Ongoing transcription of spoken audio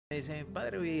Me dice mi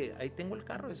padre, oye, ahí tengo el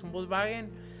carro, es un Volkswagen,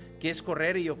 ¿quieres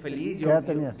correr? Y yo feliz. ¿Qué edad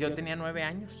tenías? Yo tenía 9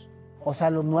 años. O sea, a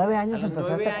los 9 años A los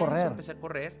empezaste 9 a correr. años empecé a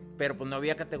correr, pero pues no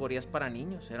había categorías para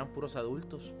niños, eran puros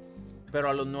adultos. Pero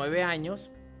a los 9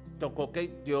 años tocó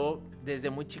que yo desde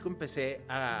muy chico empecé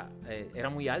era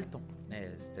muy alto,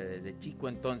 desde chico,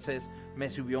 entonces me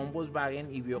subió un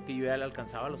Volkswagen y vio que yo ya le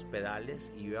alcanzaba los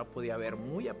pedales y yo ya podía ver,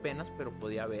 muy apenas, pero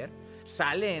podía ver.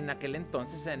 Sale en aquel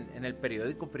entonces en el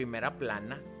periódico Primera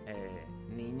Plana,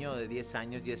 niño de 10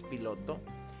 años y es piloto.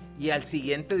 Y al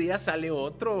siguiente día sale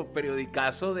otro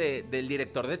periodicazo del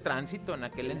director de tránsito en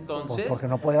aquel entonces. Porque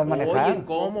no podían manejar. Oye,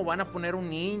 ¿cómo van a poner un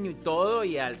niño y todo?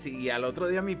 Y al otro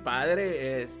día mi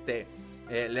padre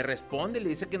le responde y le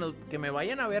dice que me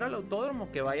vayan a ver al autódromo,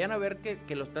 que vayan a ver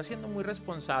que lo está haciendo muy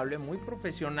responsable, muy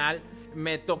profesional.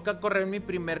 Me toca correr mi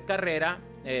primer carrera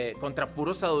contra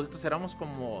puros adultos, éramos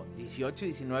como 18,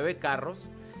 19 carros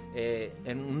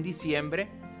en un diciembre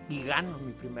y gano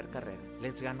mi primer carrera,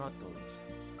 les gano a todos.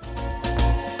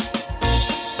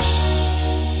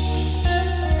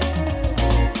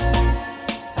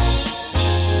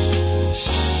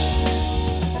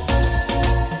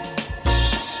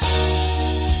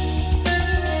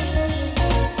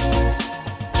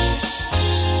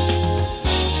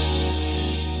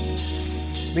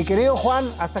 Mi querido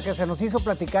Juan, hasta que se nos hizo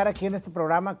platicar aquí en este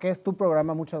programa, que es tu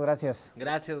programa, muchas gracias.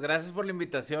 Gracias por la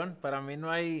invitación. Para mí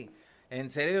no hay, en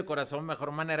serio de corazón,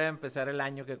 mejor manera de empezar el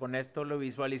año que con esto. Lo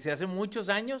visualicé hace muchos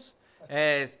años,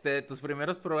 tus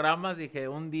primeros programas, dije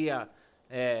un día,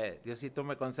 Diosito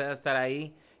me conceda estar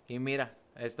ahí y mira,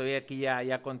 estoy aquí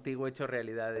ya contigo hecho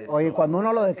realidad esto. Oye, cuando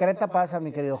uno lo decreta pasa,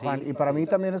 mi querido Juan, Sí, y para sí. mí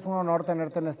también es un honor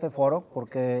tenerte en este foro,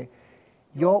 porque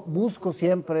yo busco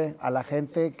siempre a la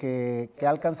gente que ha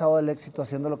alcanzado el éxito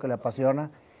haciendo lo que le apasiona.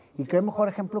 Y qué mejor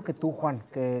ejemplo que tú, Juan,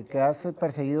 que has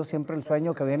perseguido siempre el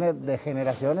sueño que viene de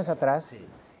generaciones atrás, Sí.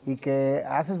 y que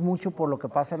haces mucho por lo que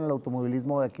pasa en el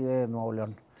automovilismo de aquí de Nuevo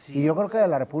León. Sí. Y yo creo que de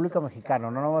la República Mexicana,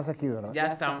 no nomás aquí, ¿verdad? Ya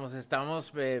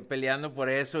estamos peleando por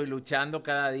eso y luchando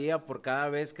cada día por cada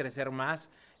vez crecer más.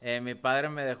 Mi padre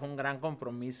me dejó un gran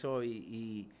compromiso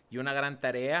y una gran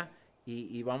tarea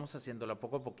y vamos haciéndolo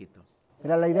poco a poquito.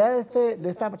 Mira, la idea de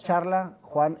esta charla,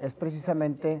 Juan, es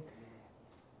precisamente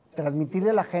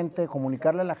transmitirle a la gente,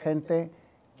 comunicarle a la gente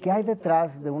qué hay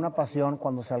detrás de una pasión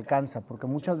cuando se alcanza, porque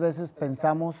muchas veces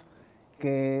pensamos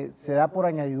que se da por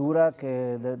añadidura, que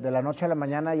de la noche a la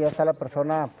mañana ya está la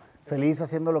persona feliz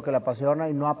haciendo lo que le apasiona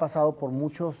y no ha pasado por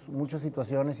muchas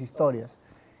situaciones, historias.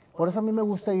 Por eso a mí me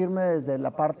gusta irme desde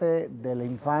la parte de la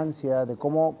infancia, de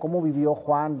cómo vivió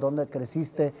Juan, dónde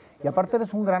creciste, y aparte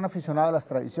eres un gran aficionado a las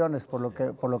tradiciones, por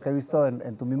lo que he visto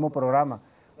en tu mismo programa.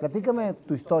 Platícame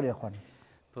tu historia, Juan.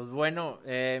 Pues bueno,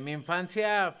 mi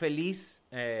infancia feliz,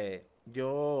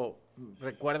 yo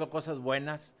recuerdo cosas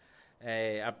buenas,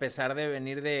 a pesar de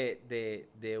venir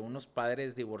de unos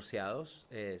padres divorciados.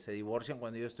 Se divorcian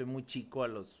cuando yo estoy muy chico, a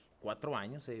los 4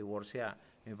 años, se divorcia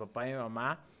mi papá y mi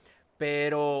mamá,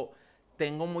 pero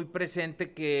tengo muy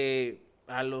presente que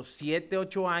a los 7,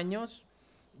 8 años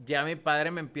ya mi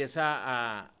padre me empieza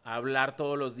a hablar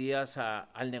todos los días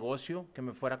al negocio, que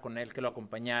me fuera con él, que lo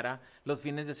acompañara, los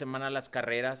fines de semana a las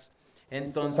carreras.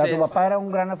 Entonces, O sea, tu papá era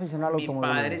un gran aficionado al mi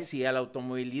automovilismo. padre sí, al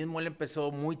automovilismo. Él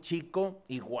empezó muy chico,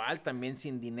 igual, también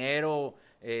sin dinero,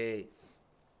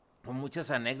 con muchas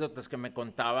anécdotas que me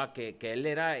contaba, que él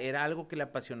era algo que le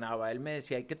apasionaba. Él me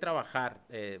decía, hay que trabajar,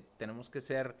 tenemos que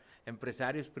ser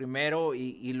empresarios primero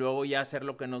y luego ya hacer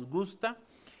lo que nos gusta.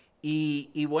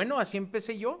 Y bueno, así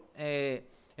empecé yo.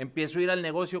 Empiezo a ir al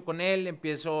negocio con él,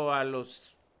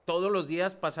 todos los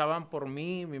días pasaban por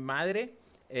mí, mi madre,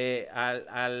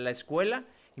 a la escuela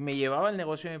y me llevaba al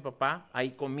negocio de mi papá.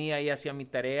 Ahí comía, ahí hacía mi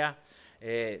tarea.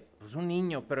 Pues un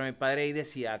niño, pero mi padre ahí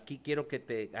decía, aquí quiero que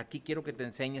te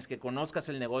enseñes, que conozcas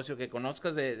el negocio, que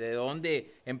conozcas de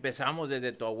dónde empezamos,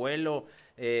 desde tu abuelo,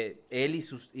 él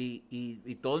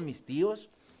y todos mis tíos.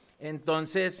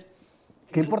 Entonces,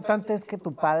 qué importante es que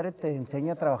tu padre te enseñe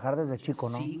a trabajar desde chico,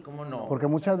 ¿no? Sí, cómo no. Porque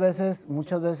muchas veces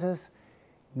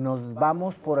nos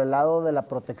vamos por el lado de la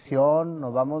protección,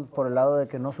 nos vamos por el lado de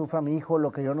que no sufra mi hijo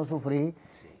lo que yo no sufrí.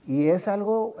 Sí. Y es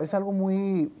algo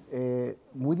muy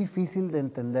difícil de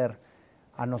entender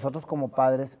a nosotros como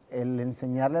padres, el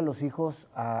enseñarle a los hijos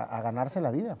a ganarse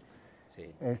la vida.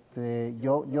 Sí.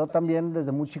 Yo también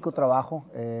desde muy chico trabajo.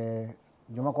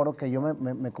 Yo me acuerdo que yo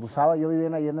me cruzaba, yo vivía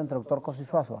en Allende entre Doctor Cos y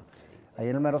Suazua, ahí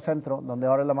en el mero centro, donde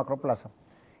ahora es la Macroplaza.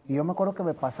 Y yo me acuerdo que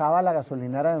me pasaba a la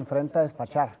gasolinera de enfrente a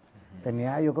despachar.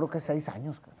 Tenía yo creo que 6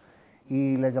 años.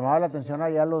 Y les llamaba la atención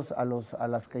allá a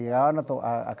las que llegaban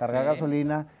a cargar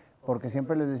gasolina, porque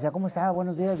siempre les decía, ¿cómo está?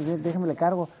 Buenos días, déjenme le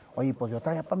cargo. Oye, pues yo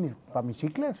traía para mis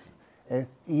chicles.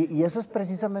 Y eso es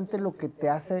precisamente lo que te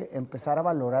hace empezar a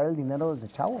valorar el dinero desde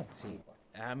chavo. Sí,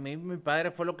 a mí mi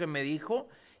padre fue lo que me dijo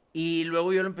y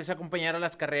luego yo lo empecé a acompañar a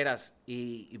las carreras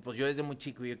y pues yo desde muy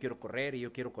chico yo quiero correr y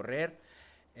yo quiero correr,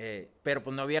 pero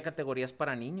pues no había categorías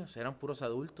para niños, eran puros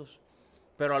adultos.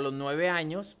 Pero a los 9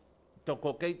 años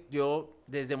tocó que yo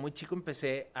desde muy chico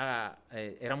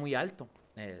era muy alto.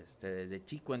 Desde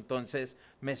chico, entonces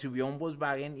me subió a un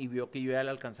Volkswagen y vio que yo ya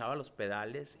le alcanzaba los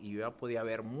pedales y yo ya podía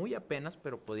ver muy apenas,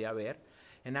 pero podía ver.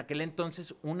 En aquel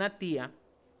entonces una tía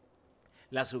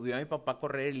la subió a mi papá a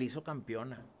correr y le hizo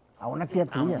campeona. A una tía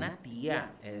tuya. A una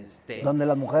tía. Donde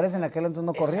las mujeres en aquel entonces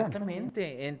no corrían.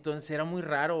 Exactamente, entonces era muy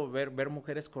raro ver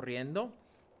mujeres corriendo.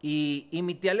 Y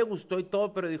mi tía le gustó y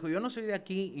todo, pero dijo, yo no soy de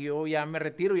aquí, y yo ya me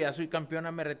retiro, ya soy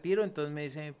campeona, me retiro. Entonces me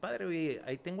dice mi padre, oye,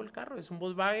 ahí tengo el carro, es un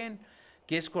Volkswagen,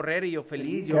 ¿quieres correr? Y yo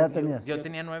feliz, yo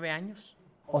tenía 9 años.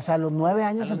 O sea, a los 9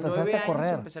 años empezaste a correr. A los 9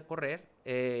 años empecé a correr.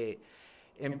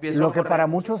 Lo que para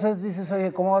muchos es, dices,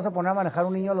 oye, ¿cómo vas a poner a manejar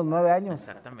un niño a los 9 años?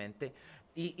 Exactamente.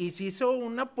 Y se hizo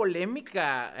una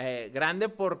polémica grande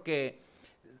porque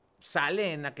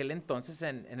sale en aquel entonces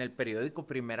en el periódico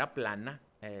Primera Plana,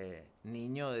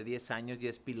 niño de 10 años y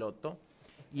es piloto.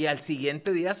 Y al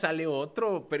siguiente día sale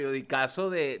otro periodicazo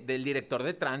del director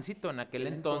de tránsito en aquel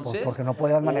entonces. Pues porque no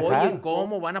podías manejar. Oye,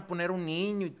 ¿cómo van a poner un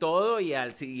niño y todo? Y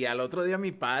al otro día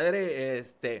mi padre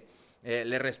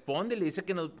le responde y le dice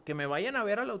que me vayan a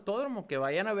ver al autódromo, que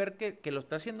vayan a ver que lo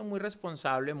está haciendo muy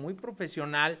responsable, muy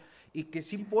profesional y que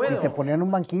sí puedo. Y te ponían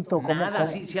un banquito. Nada,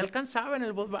 sí alcanzaba en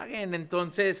el Volkswagen.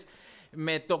 Entonces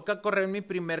me toca correr mi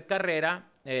primer carrera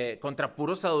contra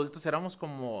puros adultos, éramos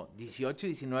como 18,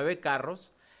 19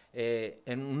 carros.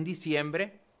 En un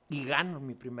diciembre y gano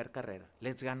mi primer carrera,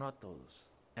 les gano a todos.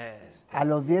 A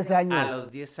los 10 años. A los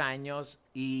 10 años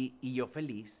y yo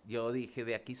feliz, yo dije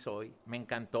de aquí soy, me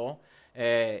encantó.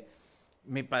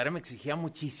 Mi padre me exigía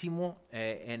muchísimo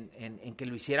en que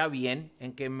lo hiciera bien,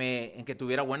 en que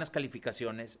tuviera buenas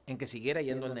calificaciones, en que siguiera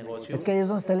yendo al negocio. Es que ahí es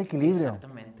donde está el equilibrio.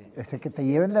 Exactamente. Es que te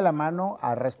lleven de la mano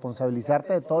a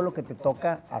responsabilizarte de todo lo que te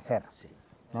toca hacer. Sí.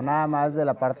 No nada más de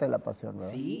la parte de la pasión,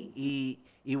 ¿verdad? Sí,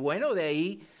 y bueno, de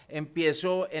ahí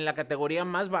empiezo en la categoría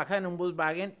más baja en un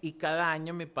Volkswagen y cada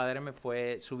año mi padre me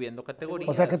fue subiendo categorías.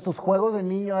 O sea que tus juegos de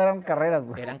niño eran carreras,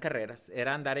 güey. Eran carreras,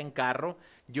 era andar en carro.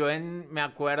 Yo me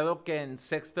acuerdo que en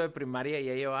sexto de primaria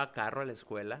ya llevaba carro a la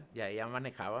escuela, ya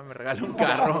manejaba, me regaló un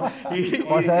carro.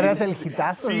 O sea, eras el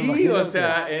hitazo. Sí, o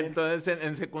sea, entonces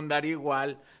en secundaria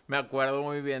igual, me acuerdo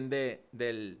muy bien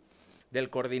del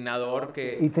coordinador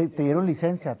que... ¿Y te dieron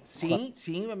licencia? Sí,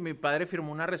 mi padre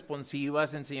firmó una responsiva,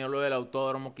 se enseñó lo del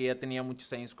autódromo, que ya tenía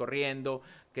muchos años corriendo,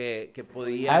 que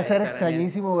podía... Ha de ser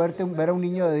extrañísimo ver a un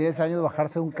niño de 10 años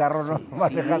bajarse un carro, ¿no?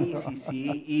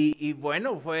 Sí. Y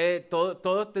bueno, fue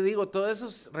todo, te digo, todos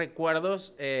esos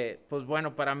recuerdos, pues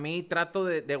bueno, para mí trato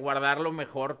de guardarlo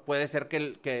mejor. Puede ser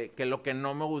que lo que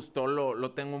no me gustó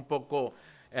lo tengo un poco...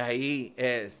 ahí,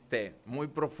 muy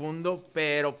profundo,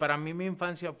 pero para mí mi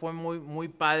infancia fue muy, muy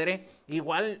padre.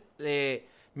 Igual,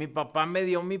 mi papá me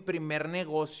dio mi primer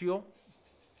negocio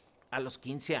a los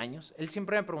 15 años. Él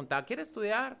siempre me preguntaba, ¿quieres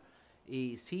estudiar?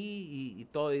 Y sí, y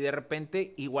todo. Y de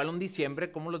repente, igual un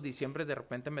diciembre, como los diciembres de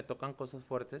repente me tocan cosas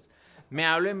fuertes, me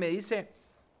habla y me dice,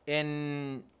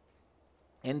 en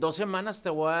 2 semanas te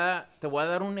voy a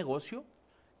dar un negocio.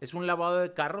 Es un lavado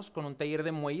de carros con un taller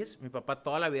de muelles. Mi papá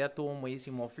toda la vida tuvo muelles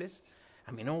y mofles.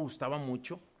 A mí no me gustaba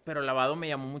mucho, pero el lavado me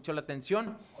llamó mucho la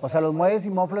atención. O sea, los muelles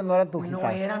y mofles no eran tu hitazo. No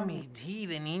era sí,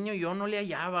 de niño yo no le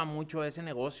hallaba mucho a ese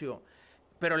negocio,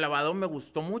 pero el lavado me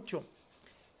gustó mucho.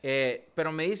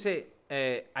 Pero me dice,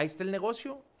 ahí está el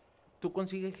negocio, tú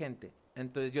consigues gente.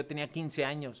 Entonces yo tenía 15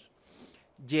 años.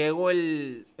 Llego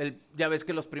ya ves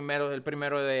que el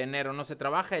 1 de enero no se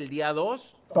trabaja, el día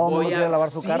 2 voy a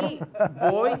lavar su carro.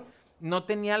 No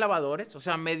tenía lavadores, o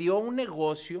sea, me dio un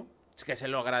negocio, que se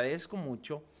lo agradezco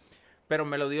mucho, pero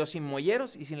me lo dio sin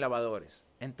molleros y sin lavadores.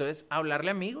 Entonces,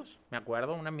 hablarle a amigos, me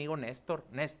acuerdo, un amigo Néstor,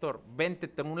 vente,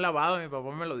 tengo un lavado, mi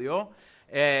papá me lo dio,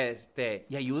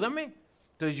 y ayúdame.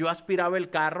 Entonces yo aspiraba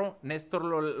el carro, Néstor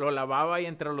lo lavaba y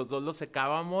entre los dos lo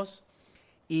secábamos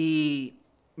y...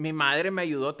 Mi madre me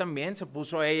ayudó también, se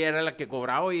puso ella, era la que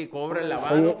cobraba y cobra el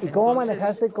lavado. Oye, ¿y cómo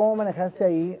manejaste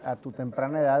ahí a tu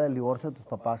temprana edad el divorcio de tus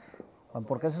papás?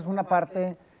 Porque esa es una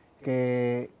parte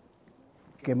que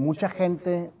mucha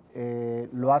gente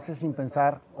lo hace sin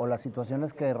pensar, o las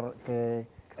situaciones que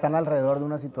están alrededor de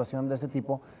una situación de ese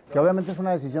tipo, que obviamente es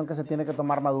una decisión que se tiene que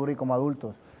tomar madura y como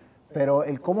adultos. Pero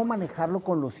el cómo manejarlo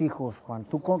con los hijos, Juan,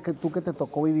 tú que te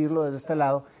tocó vivirlo desde este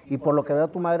lado, y por lo que veo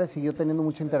tu madre siguió teniendo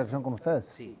mucha interacción con ustedes.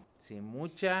 Sí,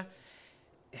 mucha.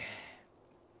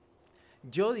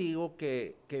 Yo digo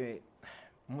que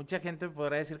mucha gente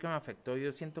podrá decir que me afectó,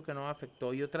 yo siento que no me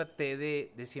afectó, yo traté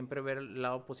de siempre ver el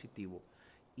lado positivo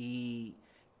y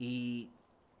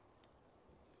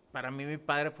para mí mi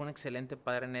padre fue un excelente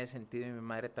padre en ese sentido y mi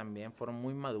madre también, fueron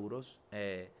muy maduros.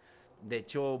 De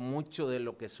hecho, mucho de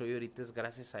lo que soy ahorita es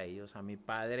gracias a ellos, a mi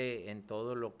padre en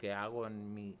todo lo que hago,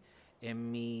 en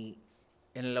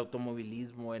el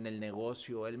automovilismo, en el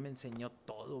negocio. Él me enseñó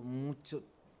todo, mucho,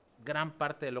 gran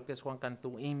parte de lo que es Juan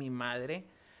Cantú. Y mi madre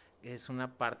es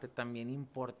una parte también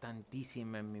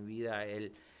importantísima en mi vida.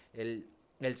 El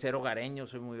ser hogareño,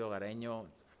 soy muy hogareño,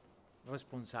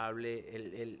 responsable,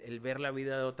 el ver la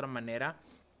vida de otra manera.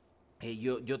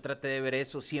 Yo traté de ver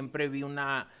eso, siempre vi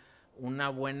una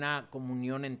buena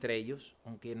comunión entre ellos,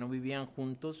 aunque no vivían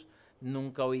juntos,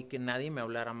 nunca oí que nadie me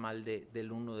hablara mal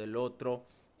del uno del otro.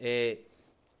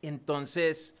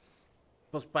 Entonces,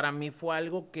 pues para mí fue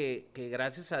algo que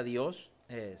gracias a Dios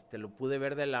lo pude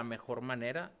ver de la mejor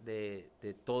manera,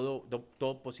 de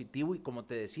todo positivo. Y como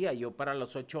te decía, yo para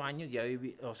los 8 años ya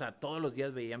viví, o sea, todos los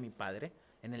días veía a mi padre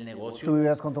en el negocio. ¿Tú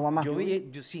vivías con tu mamá?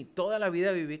 Yo sí, toda la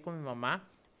vida viví con mi mamá,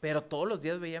 pero todos los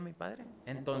días veía a mi padre.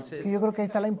 Entonces, sí, yo creo que ahí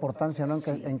está la importancia, ¿no?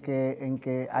 Sí. En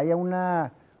que haya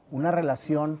una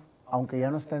relación, aunque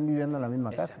ya no estén viviendo en la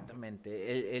misma casa.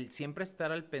 Exactamente. El siempre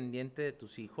estar al pendiente de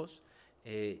tus hijos.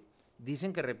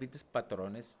 Dicen que repites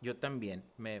patrones. Yo también.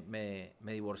 Me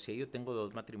divorcié. Yo tengo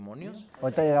 2 matrimonios.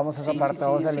 Ahorita llegamos a esa parte.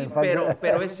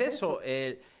 Pero es eso.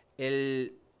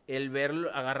 El ver,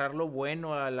 agarrar lo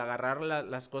bueno, al agarrar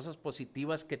las cosas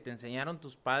positivas que te enseñaron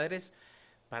tus padres.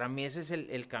 Para mí ese es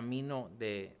el camino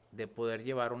de poder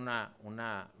llevar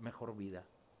una mejor vida.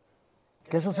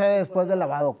 ¿Qué sucede después del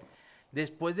lavado?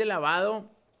 Después del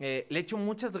lavado, le echo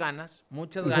muchas ganas. ¿Y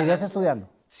seguías estudiando?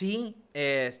 Sí,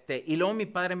 y luego mi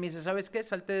padre me dice, ¿sabes qué?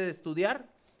 Salte de estudiar,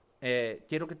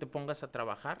 quiero que te pongas a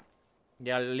trabajar.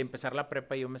 Ya al empezar la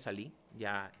prepa yo me salí,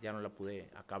 ya no la pude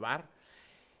acabar.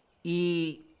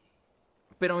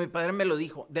 Pero mi padre me lo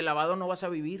dijo, de lavado no vas a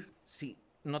vivir, sí,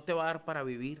 no te va a dar para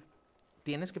vivir.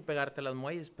 Tienes que pegarte las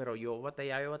muelles, pero yo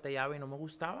batallaba y no me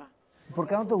gustaba. ¿Por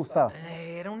qué no te gustaba?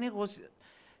 Era un negocio.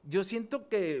 Yo siento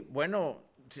que, bueno,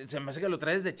 se me hace que lo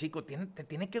traes de chico. Te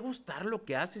tiene que gustar lo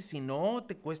que haces, si no,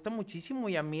 te cuesta muchísimo.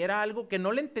 Y a mí era algo que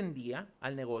no le entendía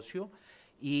al negocio.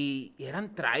 Y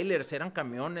eran trailers, eran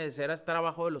camiones, era estar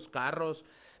abajo de los carros.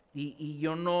 Y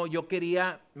yo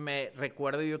quería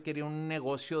un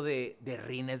negocio de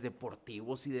rines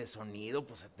deportivos y de sonido.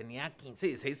 Pues tenía 15,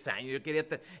 16 años.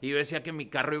 Y yo decía que mi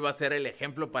carro iba a ser el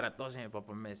ejemplo para todos. Y mi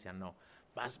papá me decía, no,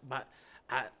 haz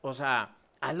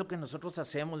lo que nosotros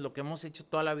hacemos, lo que hemos hecho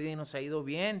toda la vida y nos ha ido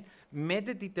bien.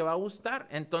 Métete y te va a gustar.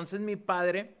 Entonces mi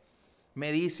padre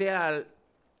me dice,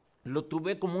 lo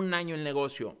tuve como un año el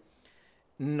negocio.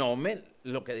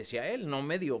 Lo que decía él, no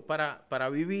me dio para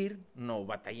vivir, no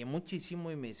batallé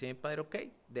muchísimo y me dice mi padre, ok,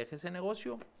 deja ese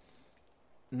negocio,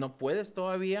 no puedes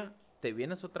todavía, te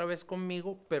vienes otra vez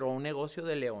conmigo, pero a un negocio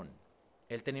de León.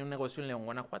 Él tenía un negocio en León,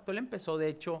 Guanajuato. Él empezó, de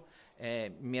hecho,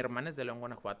 mi hermana es de León,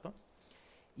 Guanajuato.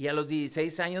 Y a los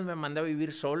 16 años me manda a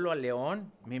vivir solo a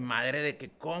León. Mi madre de que,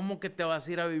 ¿cómo que te vas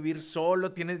a ir a vivir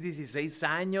solo? Tienes 16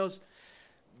 años.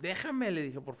 Déjame, le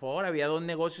dije, por favor. Había 2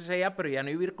 negocios allá, pero ya no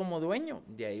iba a ir como dueño.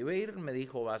 De ahí iba a ir, me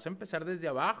dijo, vas a empezar desde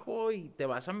abajo y te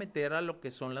vas a meter a lo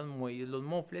que son las muelles, los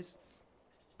mofles.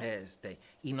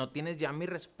 Y no tienes ya mi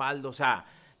respaldo. O sea,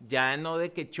 ya no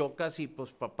de que chocas y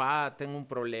pues papá, tengo un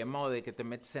problema, o de que te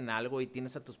metes en algo y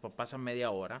tienes a tus papás a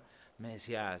media hora. Me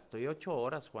decía, estoy 8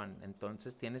 horas, Juan,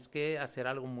 entonces tienes que hacer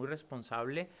algo muy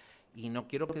responsable y no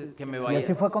quiero que me vaya. ¿Y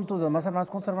así fue con tus demás hermanos?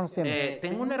 ¿Cuántos hermanos tienes?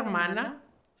 Tengo una hermana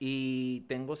y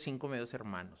tengo 5 medios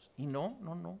hermanos. Y no.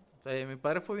 Mi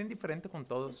padre fue bien diferente con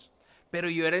todos, pero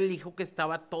yo era el hijo que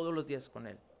estaba todos los días con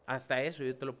él. Hasta eso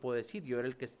yo te lo puedo decir, yo era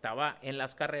el que estaba en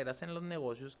las carreras, en los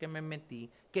negocios, que me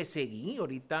metí, que seguí.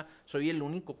 Ahorita soy el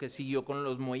único que siguió con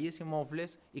los muelles y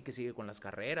mofles y que sigue con las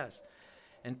carreras.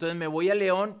 Entonces me voy a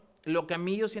León. Lo que a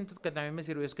mí yo siento que también me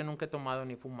sirvió es que nunca he tomado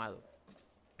ni fumado.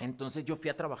 Entonces yo fui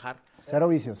a trabajar. Cero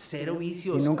vicios. Cero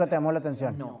vicios. ¿Y nunca te llamó la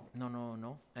atención?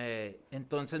 No.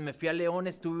 Entonces me fui a León,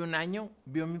 estuve un año,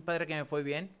 vio mi padre que me fue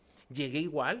bien. Llegué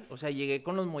igual, o sea, llegué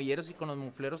con los molleros y con los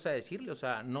mufleros a decirle, o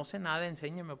sea, no sé nada,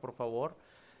 enséñeme por favor.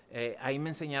 Ahí me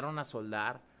enseñaron a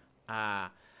soldar,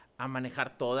 a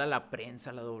manejar toda la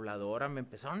prensa, la dobladora. Me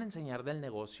empezaron a enseñar del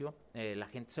negocio. La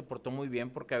gente se portó muy bien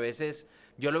porque a veces,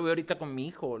 yo lo veo ahorita con mi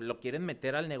hijo, lo quieren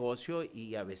meter al negocio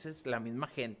y a veces la misma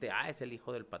gente, es el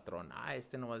hijo del patrón,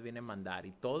 nomás viene a mandar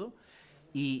y todo.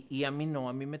 Y a mí no,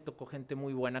 a mí me tocó gente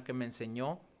muy buena que me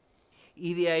enseñó.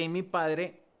 Y de ahí mi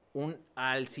padre,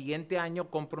 al siguiente año,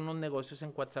 compra unos negocios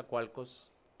en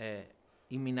Coatzacoalcos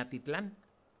y Minatitlán.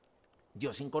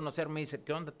 Yo sin conocer me dice,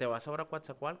 ¿qué onda? ¿Te vas ahora a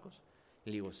Coatzacoalcos?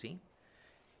 Le digo, sí.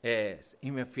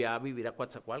 Y me fui a vivir a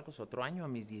Coatzacoalcos otro año, a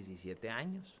mis 17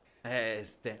 años.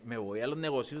 Me voy a los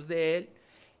negocios de él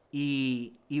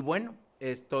y bueno,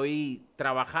 estoy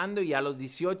trabajando y a los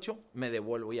 18 me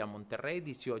devuelvo ya a Monterrey,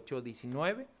 18,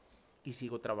 19, y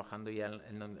sigo trabajando ya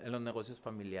en los negocios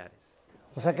familiares.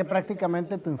 O sea que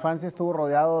prácticamente tu infancia estuvo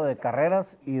rodeado de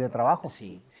carreras y de trabajo.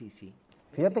 Sí, sí, sí.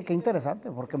 Fíjate qué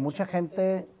interesante, porque mucha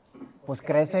gente pues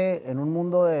crece en un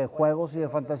mundo de juegos y de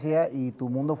fantasía y tu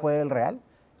mundo fue el real.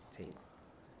 Sí.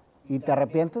 ¿Y te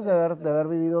arrepientes de haber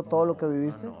vivido todo lo que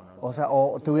viviste? No. O sea,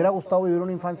 ¿o te hubiera gustado vivir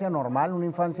una infancia normal, una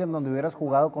infancia en donde hubieras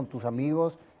jugado con tus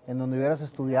amigos, en donde hubieras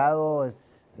estudiado,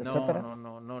 etcétera?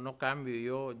 No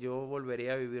cambio. Yo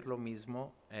volvería a vivir lo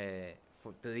mismo.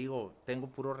 Te digo, tengo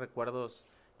puros recuerdos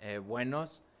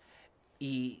buenos.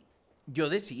 Y yo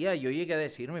llegué a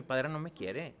decir, mi padre no me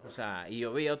quiere. O sea, y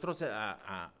yo veía otros,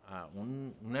 a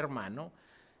un hermano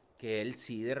que él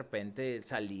sí de repente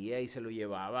salía y se lo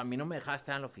llevaba. A mí no me dejaba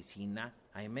estar en la oficina.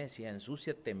 A mí me decía,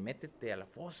 ensúciate, métete a la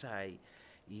fosa.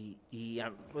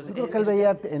 Pues, yo creo que él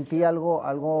veía en ti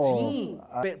algo... Sí,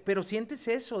 pero sientes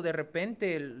eso de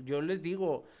repente. Yo les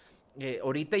digo,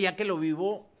 ahorita ya que lo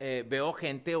vivo, veo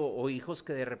gente o hijos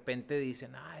que de repente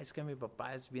dicen, es que mi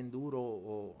papá es bien duro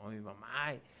o mi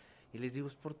mamá. Y les digo,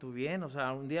 es por tu bien, o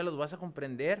sea, un día los vas a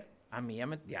comprender. A mí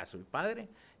ya soy padre.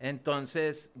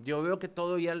 Entonces, yo veo que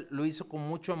todo ya lo hizo con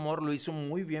mucho amor, lo hizo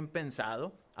muy bien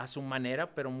pensado, a su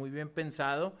manera, pero muy bien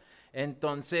pensado.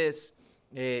 Entonces,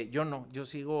 yo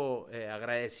sigo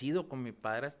agradecido con mi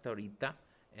padre hasta ahorita.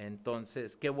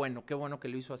 Entonces, qué bueno que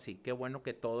lo hizo así, qué bueno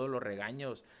que todos los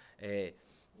regaños.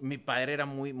 Mi padre era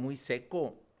muy, muy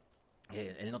seco.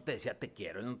 Él no te decía te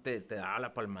quiero, él no te daba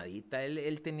la palmadita,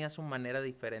 él tenía su manera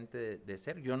diferente de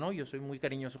ser. Yo no, yo soy muy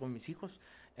cariñoso con mis hijos,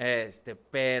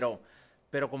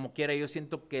 pero como quiera, yo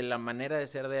siento que la manera de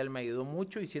ser de él me ayudó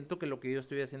mucho y siento que lo que yo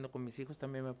estoy haciendo con mis hijos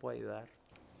también me puede ayudar.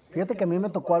 Fíjate que a mí me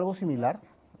tocó algo similar.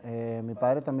 Mi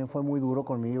padre también fue muy duro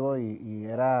conmigo y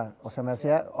era, o sea, me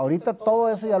hacía, ahorita todo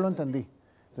eso ya lo entendí,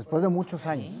 después de muchos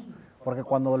años. Porque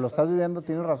cuando lo estás viviendo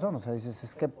tienes razón, o sea, dices,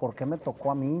 es que ¿por qué me tocó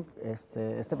a mí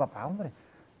este papá, hombre?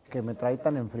 Que me trae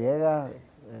tan en friega,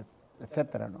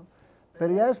 etcétera, ¿no?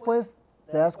 Pero ya después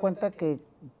te das cuenta que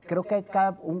creo que hay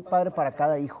un padre para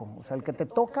cada hijo. O sea, el que te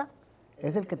toca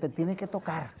es el que te tiene que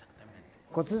tocar.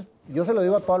 Entonces, yo se lo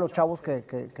digo a todos los chavos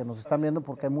que nos están viendo,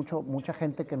 porque hay mucha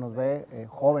gente que nos ve,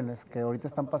 jóvenes, que ahorita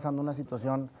están pasando una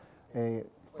situación,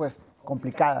 pues,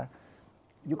 complicada.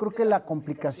 Yo creo que la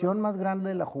complicación más grande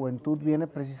de la juventud viene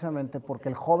precisamente porque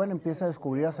el joven empieza a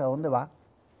descubrir hacia dónde va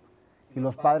y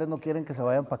los padres no quieren que se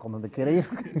vayan para donde quiere ir.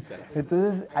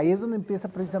 Entonces, ahí es donde empieza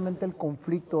precisamente el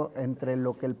conflicto entre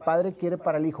lo que el padre quiere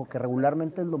para el hijo, que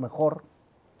regularmente es lo mejor,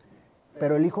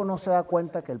 pero el hijo no se da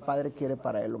cuenta que el padre quiere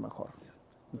para él lo mejor.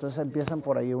 Entonces empiezan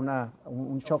por ahí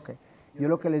un choque. Yo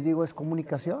lo que les digo es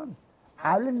comunicación.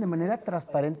 Hablen de manera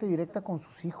transparente y directa con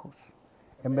sus hijos,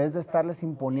 en vez de estarles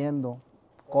imponiendo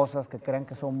cosas que crean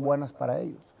que son buenas para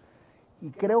ellos. Y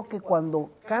creo que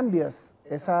cuando cambias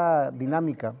esa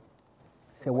dinámica,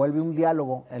 se vuelve un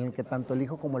diálogo en el que tanto el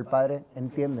hijo como el padre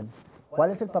entienden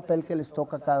cuál es el papel que les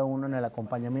toca a cada uno en el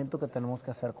acompañamiento que tenemos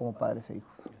que hacer como padres e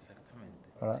hijos. Exactamente.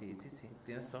 ¿Verdad? Sí,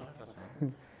 tienes toda la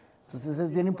razón. Entonces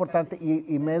es bien importante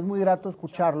y me es muy grato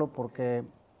escucharlo porque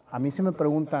a mí si me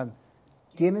preguntan,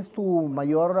 ¿quién es tu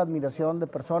mayor admiración de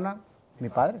persona? Mi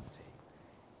padre.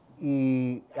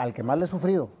 Y al que más le he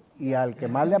sufrido, y al que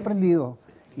más le he aprendido,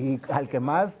 y al que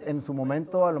más en su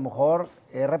momento a lo mejor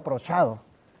he reprochado.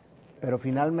 Pero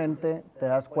finalmente te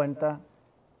das cuenta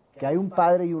que hay un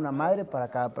padre y una madre para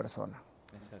cada persona.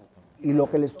 Exacto. Y lo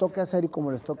que les toque hacer y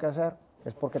como les toque hacer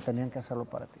es porque tenían que hacerlo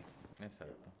para ti.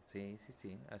 Exacto. Sí,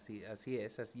 así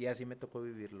es, así me tocó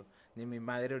vivirlo. Ni mi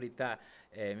madre ahorita,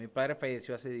 mi padre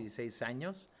falleció hace 16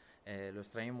 años, lo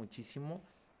extraño muchísimo.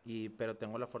 Pero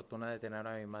tengo la fortuna de tener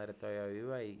a mi madre todavía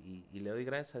viva y le doy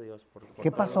gracias a Dios por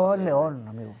 ¿Qué pasó en León,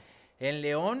 amigo? En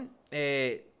León,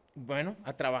 bueno,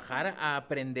 a trabajar, a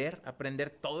aprender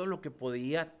todo lo que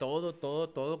podía, todo,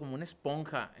 como una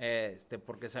esponja,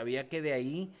 porque sabía que de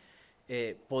ahí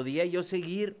podía yo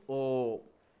seguir o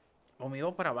me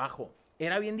iba para abajo.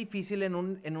 Era bien difícil en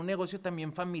un negocio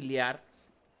también familiar,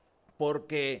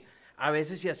 porque a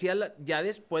veces si hacías, ya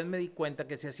después me di cuenta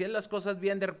que si hacías las cosas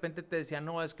bien, de repente te decían,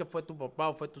 no, es que fue tu papá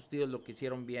o fue tus tíos lo que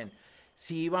hicieron bien.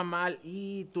 Si iba mal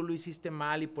y tú lo hiciste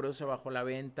mal y por eso se bajó la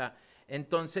venta.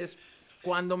 Entonces,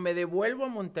 cuando me devuelvo a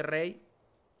Monterrey,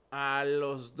 a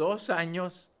los 2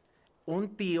 años,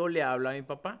 un tío le habla a mi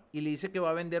papá y le dice que va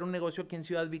a vender un negocio aquí en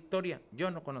Ciudad Victoria. Yo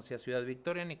no conocía Ciudad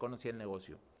Victoria ni conocía el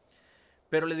negocio.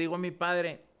 Pero le digo a mi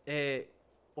padre,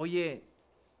 oye,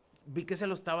 vi que se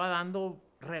lo estaba dando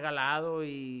regalado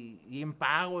y en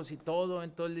pagos y todo.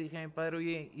 Entonces le dije a mi padre,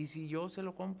 oye, ¿y si yo se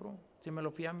lo compro? Si me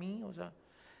lo fui a mí, o sea.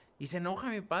 Y se enoja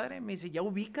mi padre, me dice, ya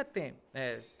ubícate.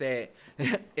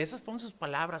 Esas fueron sus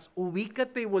palabras,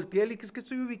 ubícate. Y volteé, le dije, es que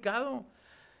estoy ubicado.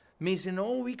 Me dice, no,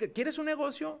 ¿quieres un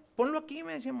negocio? Ponlo aquí,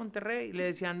 me decía, en Monterrey. Le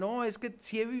decía, no, es que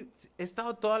sí he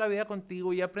estado toda la vida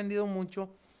contigo y he aprendido mucho,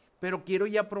 pero quiero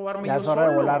ya probarme ya yo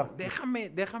solo.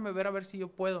 Déjame ver a ver si yo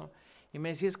puedo. Y me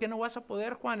decía, es que no vas a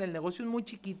poder, Juan, el negocio es muy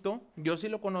chiquito, yo sí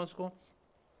lo conozco,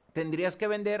 tendrías que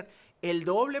vender el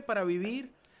doble para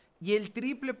vivir y el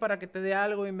triple para que te dé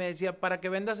algo. Y me decía, para que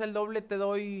vendas el doble te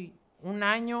doy un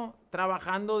año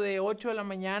trabajando de 8 de la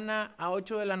mañana a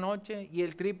 8 de la noche y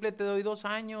el triple te doy 2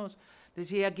 años.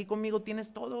 Decía, aquí conmigo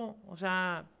tienes todo, o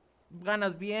sea,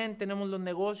 ganas bien, tenemos los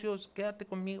negocios, quédate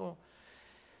conmigo.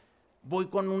 Voy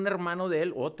con un hermano de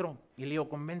él, otro, y le digo,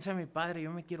 convence a mi padre,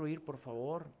 yo me quiero ir, por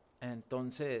favor.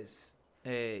 Entonces,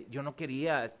 yo no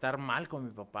quería estar mal con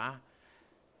mi papá.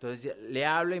 Entonces le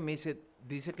hablo y me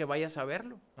dice que vayas a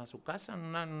verlo a su casa en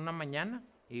una mañana.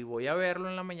 Y voy a verlo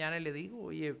en la mañana y le digo,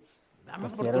 oye, dame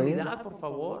oportunidad, por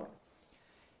favor.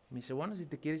 Me dice, bueno, si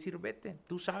te quieres ir, vete.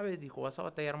 Tú sabes, dijo, vas a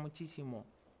batallar muchísimo.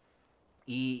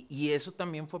 Y eso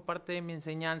también fue parte de mi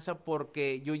enseñanza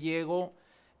porque yo llego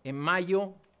en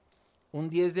mayo, un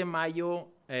 10 de mayo,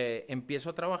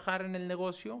 empiezo a trabajar en el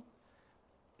negocio.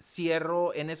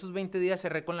 Cierro, en esos 20 días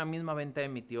cerré con la misma venta de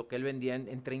mi tío que él vendía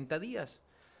en 30 días.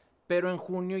 Pero en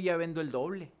junio ya vendo el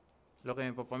doble. Lo que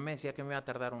mi papá me decía que me iba a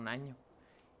tardar un año.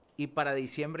 Y para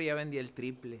diciembre ya vendí el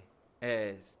triple.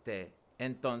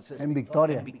 Entonces, en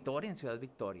Victoria. En Victoria, en Ciudad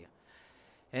Victoria.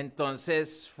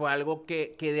 Entonces fue algo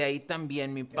que de ahí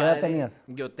también mi padre. ¿Qué edad tenías?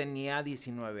 Yo tenía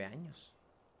 19 años.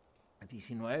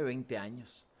 19, 20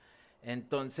 años.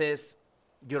 Entonces,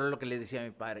 yo era lo que le decía a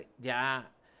mi padre.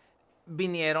 Ya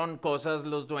vinieron cosas,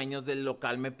 los dueños del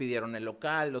local me pidieron el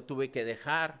local, lo tuve que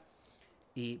dejar.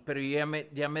 Pero yo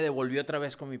ya me devolví otra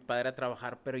vez con mi padre a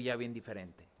trabajar, pero ya bien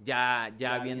diferente. Ya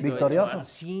habiendo ¿victorioso? hecho.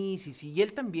 Sí. Y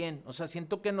él también. O sea,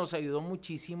 siento que nos ayudó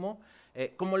muchísimo.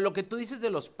 Como lo que tú dices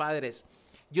de los padres.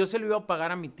 Yo se lo iba a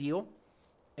pagar a mi tío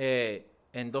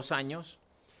en 2 años.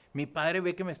 Mi padre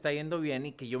ve que me está yendo bien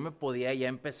y que yo me podía ya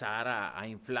empezar a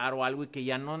inflar o algo y que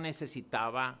ya no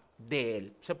necesitaba de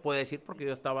él. Se puede decir porque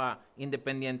yo estaba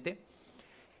independiente.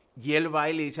 Y él va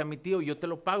y le dice a mi tío, yo te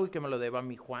lo pago y que me lo deba a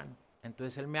mi Juan.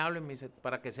 Entonces él me habla y me dice,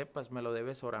 para que sepas, me lo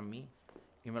debes ahora a mí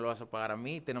y me lo vas a pagar a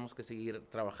mí y tenemos que seguir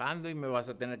trabajando y me vas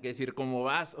a tener que decir cómo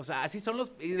vas. O sea, así son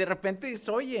los... Y de repente dices,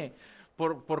 oye,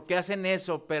 ¿por qué hacen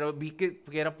eso? Pero vi que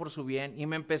era por su bien y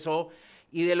me empezó...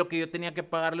 Y de lo que yo tenía que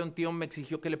pagarle a un tío me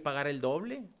exigió que le pagara el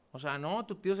doble. O sea, no,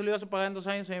 tu tío se lo ibas a pagar en 2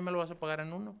 años y a mí me lo vas a pagar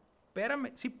en 1.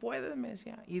 Espérame, sí puedes, me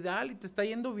decía. Y dale, te está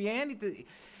yendo bien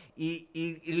y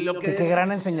lo que... Qué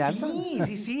gran enseñanza.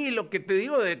 Sí, lo que te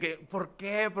digo de que, ¿por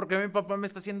qué? ¿Por qué mi papá me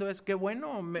está haciendo eso? Qué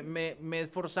bueno, me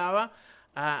esforzaba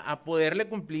a poderle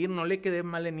cumplir, no le quedé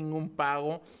mal en ningún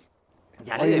pago.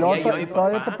 Ya le debía yo a mi papá.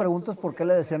 Todavía te preguntas por qué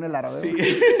le decían el árabe. Sí,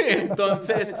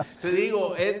 entonces, te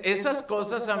digo, esas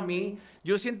cosas a mí,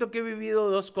 yo siento que he vivido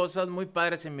 2 cosas muy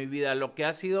padres en mi vida. Lo que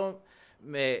ha sido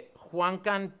Juan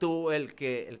Cantú, el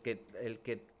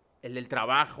del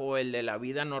trabajo, el de la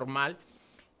vida normal,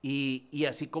 y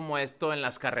así como esto en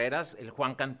las carreras, el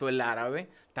Juan Cantú el árabe,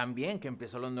 también, que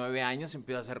empezó a los 9 años,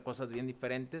 empezó a hacer cosas bien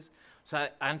diferentes. O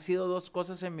sea, han sido 2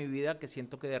 cosas en mi vida que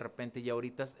siento que de repente ya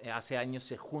ahorita, hace años,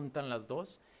 se juntan las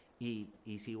 2 y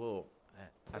sigo...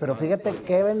 Pero fíjate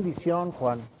qué bendición,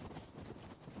 Juan,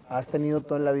 has tenido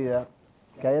toda la vida,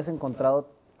 que hayas encontrado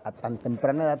a tan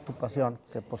temprana edad tu pasión,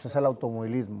 que pues es el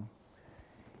automovilismo.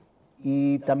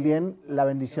 Y también la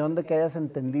bendición de que hayas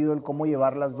entendido el cómo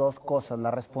llevar las 2 cosas,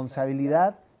 la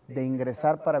responsabilidad de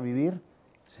ingresar para vivir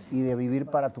y de vivir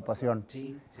para tu pasión.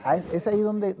 Es ahí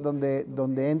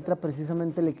donde entra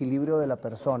precisamente el equilibrio de la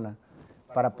persona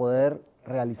para poder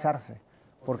realizarse.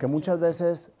 Porque muchas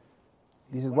veces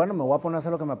dices, bueno, me voy a poner a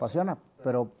hacer lo que me apasiona,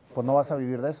 pero pues no vas a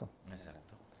vivir de eso. Exacto.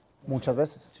 Muchas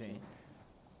veces. Sí.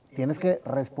 Tienes que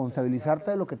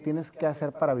responsabilizarte de lo que tienes que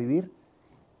hacer para vivir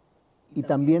y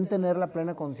también tener la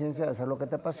plena conciencia de hacer lo que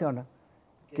te apasiona,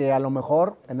 que a lo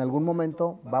mejor en algún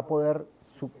momento va a poder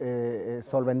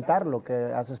solventar lo que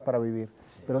haces para vivir,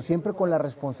 pero siempre con la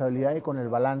responsabilidad y con el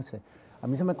balance. A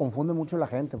mí se me confunde mucho la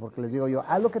gente porque les digo yo,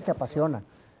 haz lo que te apasiona.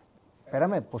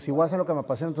 Espérame, pues si voy a hacer lo que me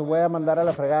apasiona, entonces voy a mandar a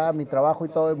la fregada mi trabajo y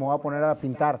todo y me voy a poner a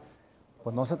pintar.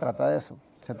 Pues no se trata de eso.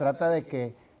 Se trata de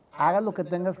que hagas lo que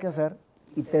tengas que hacer,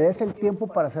 y te des el tiempo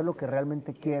para hacer lo que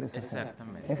realmente quieres hacer.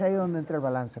 Exactamente. Es ahí donde entra el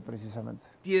balance, precisamente.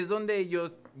 Y es donde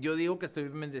yo digo que estoy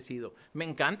bendecido. Me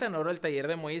encantan ahora el taller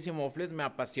de muelles y mofles, me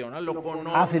apasiona, lo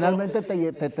conozco. Ah, finalmente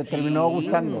te terminó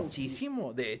gustando.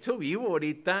 Muchísimo. De hecho, vivo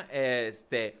ahorita,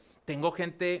 tengo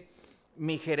gente,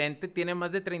 mi gerente tiene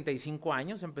más de 35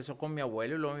 años, empezó con mi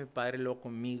abuelo, y luego mi padre, y luego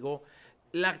conmigo.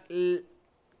 La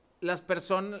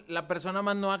persona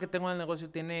más nueva que tengo en el negocio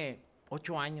tiene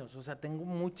 8 años, o sea, tengo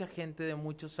mucha gente de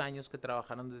muchos años que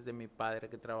trabajaron desde mi padre,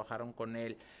 que trabajaron con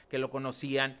él, que lo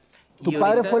conocían. ¿Tu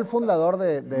padre fue el fundador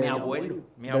de mi abuelo?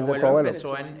 Mi abuelo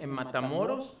empezó en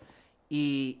Matamoros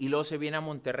y luego se viene a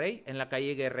Monterrey, en la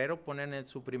calle Guerrero, ponen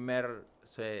su primer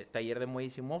taller de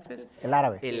muelles y mofles. El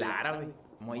Árabe. El Árabe.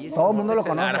 Muelles todo y el mundo lo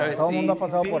conoce, Árabe, todo el mundo ha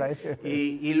pasado por ahí.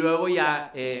 Y luego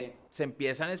ya se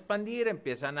empiezan a expandir,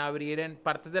 empiezan a abrir en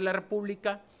partes de la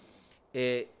República.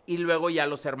 Y luego ya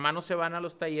los hermanos se van a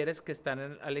los talleres que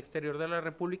están al exterior de la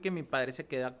República y mi padre se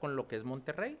queda con lo que es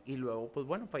Monterrey. Y luego, pues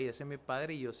bueno, fallece mi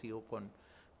padre y yo sigo con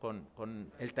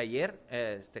el taller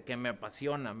que me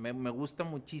apasiona, me gusta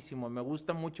muchísimo, me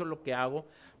gusta mucho lo que hago.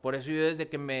 Por eso yo desde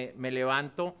que me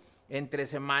levanto entre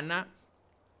semana,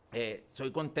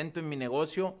 soy contento en mi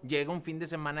negocio, llega un fin de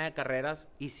semana de carreras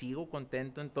y sigo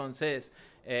contento. Entonces,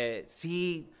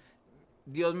 sí,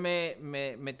 Dios me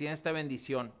tiene esta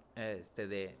bendición.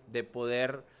 De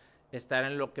poder estar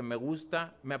en lo que me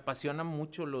gusta. Me apasiona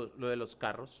mucho lo de los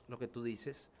carros, lo que tú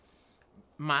dices,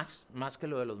 más que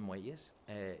lo de los muelles,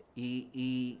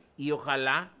 y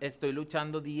ojalá estoy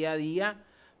luchando día a día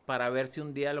para ver si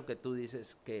un día lo que tú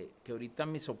dices, que ahorita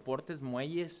mi soporte es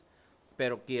muelles,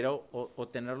 pero quiero o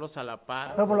tenerlos a la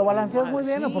par. Pero lo balanceas muy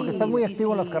bien, ¿no? Porque estás muy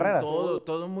activo en las carreras.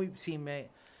 Todo muy, sí,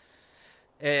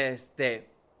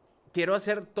 quiero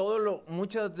hacer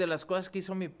muchas de las cosas que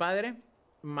hizo mi padre,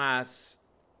 más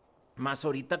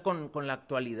ahorita con la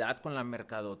actualidad, con la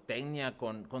mercadotecnia,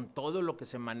 con todo lo que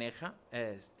se maneja,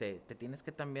 te tienes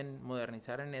que también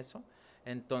modernizar en eso.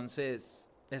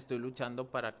 Entonces, estoy luchando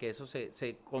para que eso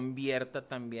se convierta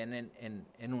también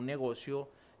en un negocio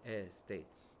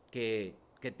que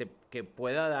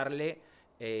pueda darle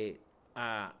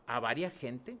a varias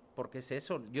gente, porque es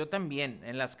eso. Yo también,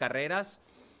 en las carreras,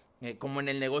 como en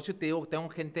el negocio, te digo, tengo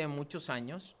gente de muchos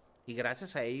años y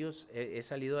gracias a ellos he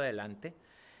salido adelante.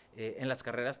 En las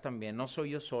carreras también, no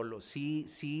soy yo solo. Sí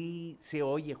se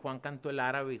oye, Juan cantó el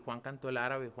Árabe, y Juan cantó el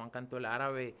Árabe, Juan cantó el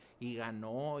Árabe, y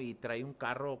ganó, y trae un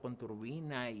carro con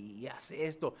turbina, y hace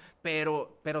esto.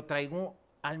 Pero traigo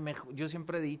al mejor, yo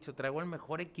siempre he dicho, traigo al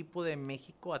mejor equipo de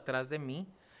México atrás de mí,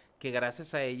 que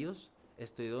gracias a ellos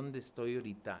estoy donde estoy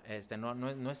ahorita.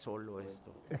 No es solo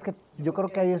esto. Es que yo creo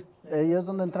que ahí es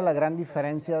donde entra la gran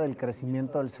diferencia del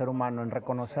crecimiento del ser humano, en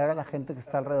reconocer a la gente que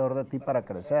está alrededor de ti para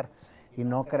crecer y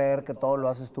no creer que todo lo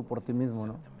haces tú por ti mismo,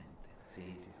 ¿no? Exactamente,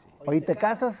 sí. Oye, ¿te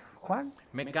casas, Juan?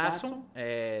 Me caso,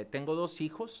 tengo 2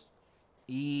 hijos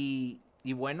y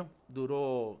bueno,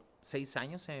 duró 6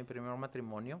 años en mi primer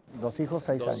matrimonio. 2 hijos,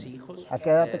 6 años. 2 hijos. ¿A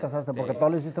qué edad te casaste? Porque todo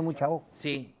lo hiciste muy chavo.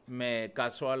 Sí, me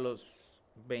caso a los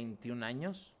 21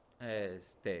 años,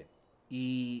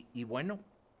 y bueno,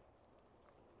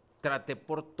 traté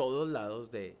por todos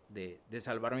lados de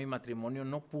salvar mi matrimonio,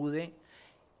 no pude,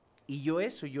 y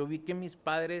yo vi que mis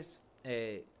padres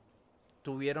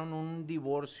tuvieron un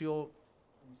divorcio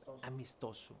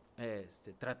amistoso,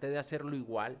 traté de hacerlo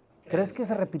igual. ¿Crees que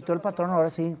se repitió el patrón ahora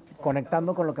sí,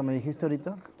 conectando con lo que me dijiste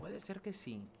ahorita? Puede ser que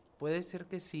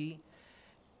sí.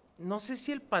 No sé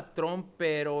si el patrón,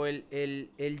 pero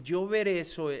el yo ver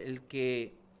eso, el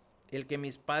que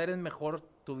mis padres mejor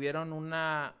tuvieron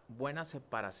una buena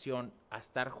separación, a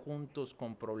estar juntos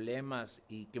con problemas,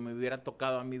 y que me hubiera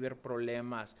tocado a mí ver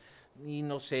problemas, y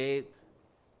no sé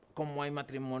cómo hay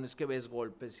matrimonios que ves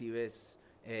golpes y ves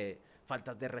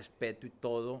faltas de respeto y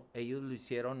todo. Ellos lo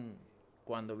hicieron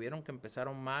cuando vieron que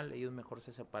empezaron mal, ellos mejor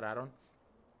se separaron,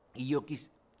 y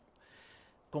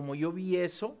como yo vi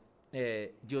eso,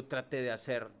 yo traté de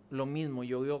hacer lo mismo.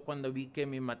 Yo cuando vi que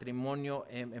mi matrimonio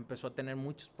empezó a tener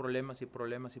muchos problemas,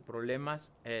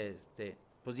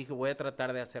 pues dije, voy a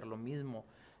tratar de hacer lo mismo.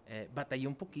 Batallé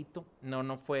un poquito,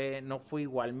 no fue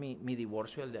igual mi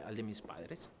divorcio al de mis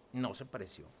padres, no se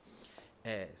pareció.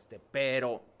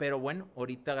 Pero bueno,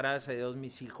 ahorita gracias a Dios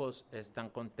mis hijos están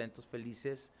contentos,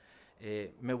 felices.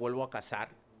 Me vuelvo a casar.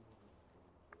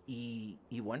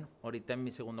 Y bueno, ahorita en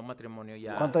mi segundo matrimonio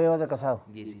ya... ¿Cuánto llevas de casado?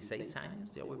 16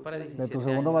 años, ya voy para 17 ¿De tu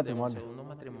segundo años matrimonio? De mi segundo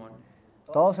matrimonio.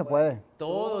 Todo se puede.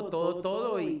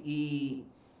 Todo. Y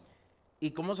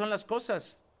 ¿cómo son las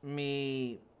cosas?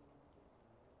 Mi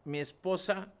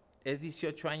esposa es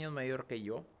 18 años mayor que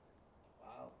yo.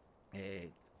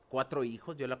 4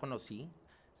 hijos, yo la conocí.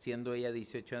 siendo ella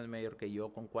 18 años mayor que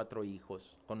yo, con 4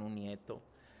 hijos, con un nieto.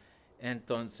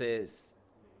 Entonces,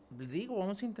 le digo,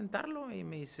 vamos a intentarlo. Y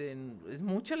me dicen, es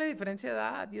mucha la diferencia de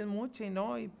edad, y es mucha, y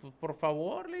no, y pues, por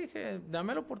favor, le dije,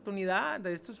 dame la oportunidad,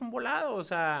 esto es un volado, o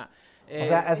sea,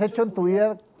 has hecho en tu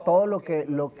vida todo lo que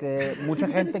mucha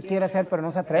gente quiere hacer, pero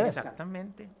no se atreve.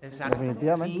 Exactamente, exacto.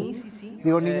 Definitivamente. Sí.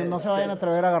 Digo, niños, no se vayan a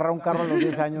atrever a agarrar un carro a los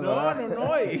 10 años, ¿verdad?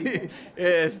 No.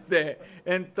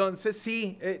 Entonces,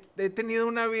 sí, he tenido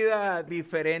una vida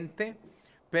diferente,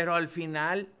 pero al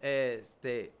final,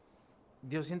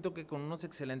 yo siento que con unos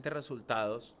excelentes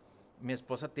resultados. Mi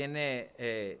esposa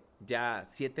tiene ya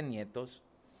 7 nietos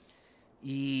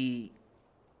y...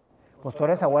 Pues tú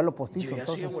eres abuelo postizo. Yo ya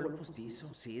soy abuelo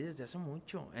postizo, sí, desde hace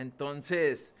mucho.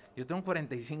 Entonces, yo tengo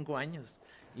 45 años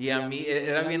y a mí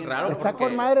era bien raro. Está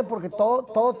con madre porque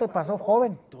todo te pasó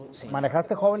joven. Sí.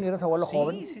 Manejaste joven y eres abuelo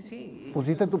joven. Sí.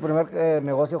 Pusiste tu primer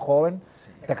negocio joven,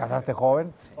 te casaste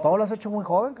joven. Todo lo has hecho muy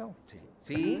joven, cabrón.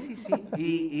 Sí.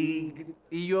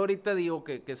 Y yo ahorita digo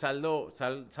que saldo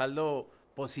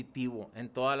positivo en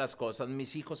todas las cosas.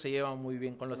 Mis hijos se llevan muy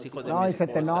bien con los hijos de mi esposa. No, y se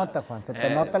te nota, Juan, se te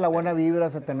nota la buena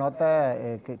vibra, se te nota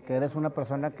que eres una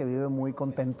persona que vive muy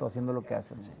contento haciendo lo que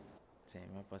haces. ¿no? Sí,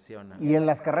 me apasiona. Y en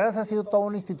las carreras has sido toda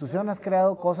una institución, has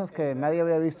creado cosas que nadie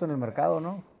había visto en el mercado,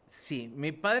 ¿no? Sí,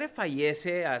 mi padre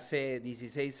fallece hace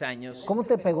 16 años. ¿Cómo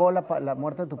te pegó la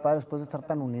muerte de tu padre después de estar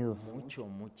tan unidos?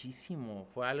 Muchísimo.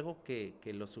 Fue algo que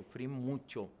lo sufrí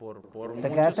mucho por muchos años. ¿Te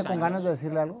quedaste con ganas de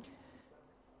decirle algo?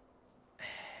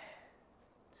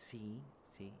 Sí.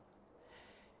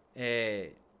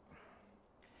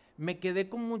 Me quedé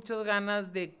con muchas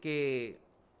ganas de que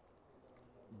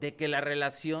la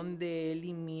relación de él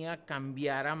y mía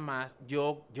cambiara más.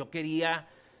 Yo quería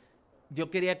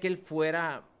que él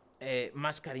fuera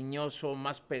más cariñoso,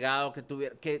 más pegado,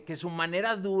 que su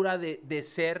manera dura de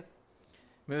ser.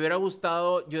 Me hubiera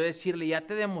gustado yo decirle, ya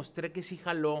te demostré que sí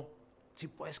jaló. Si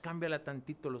puedes, cámbiala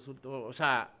tantito,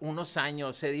 unos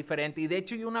años, sé diferente. Y de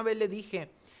hecho, yo una vez le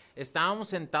dije, estábamos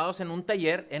sentados en un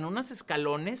taller, en unos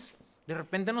escalones. De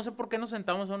repente, no sé por qué nos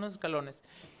sentamos en unos escalones.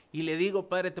 Y le digo,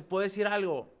 padre, ¿te puedo decir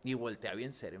algo? Y voltea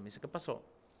bien serio, me dice, ¿qué pasó?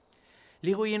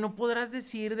 Le digo, oye, ¿no podrás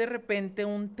decir de repente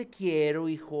un te quiero,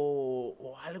 hijo,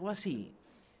 o algo así?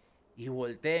 Y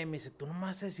voltea y me dice, tú no me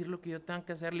vas a decir lo que yo tengo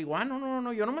que hacer. Le digo,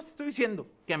 no, yo nomás te estoy diciendo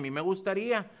que a mí me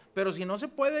gustaría, pero si no se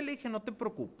puede, le dije, no te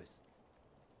preocupes.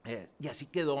 Y así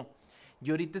quedó.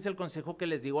 Yo ahorita es el consejo que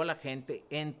les digo a la gente,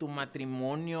 en tu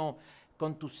matrimonio,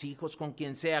 con tus hijos, con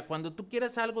quien sea, cuando tú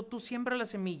quieras algo, tú siembra la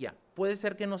semilla. Puede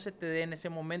ser que no se te dé en ese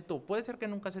momento, puede ser que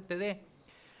nunca se te dé,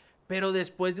 pero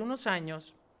después de unos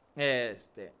años,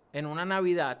 en una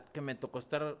Navidad que me tocó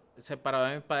estar separado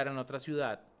de mi padre en otra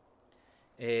ciudad,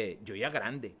 yo ya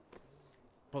grande,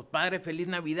 pues padre, feliz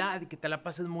Navidad y que te la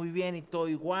pases muy bien y todo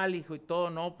igual, hijo, y todo,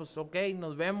 no, pues ok,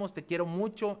 nos vemos, te quiero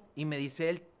mucho. Y me dice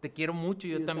él, te quiero mucho,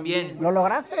 yo también. ¿Lo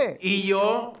lograste? Y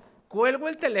yo cuelgo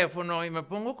el teléfono y me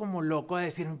pongo como loco a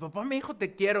decir, mi papá me dijo,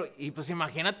 te quiero. Y pues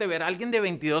imagínate ver a alguien de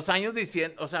 22 años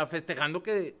diciendo, festejando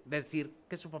decir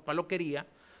que su papá lo quería.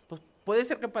 Pues puede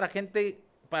ser que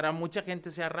para mucha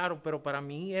gente sea raro, pero para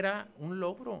mí era un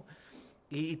logro.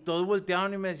 Y todos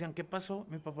volteaban y me decían, ¿qué pasó?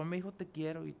 Mi papá me dijo, te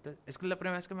quiero. Es que es la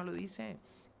primera vez que me lo dice.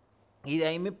 Y de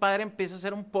ahí mi padre empieza a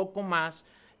ser un poco más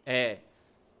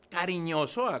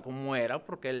cariñoso a como era,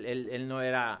 porque él no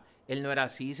era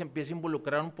así. Se empieza a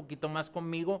involucrar un poquito más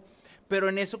conmigo. Pero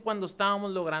en eso, cuando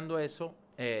estábamos logrando eso,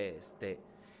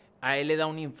 a él le da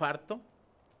un infarto.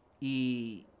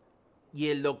 Y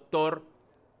el doctor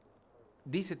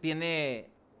dice, tiene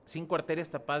 5 arterias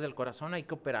tapadas del corazón, hay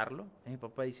que operarlo. Y mi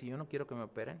papá dice, yo no quiero que me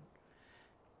operen.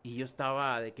 Y yo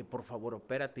estaba de que, por favor,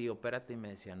 opérate. Y me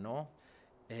decía, no.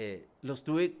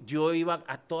 Yo iba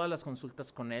a todas las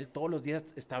consultas con él, todos los días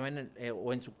estaba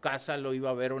o en su casa, lo iba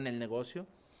a ver o en el negocio,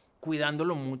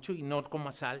 cuidándolo mucho, y no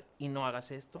comas sal, y no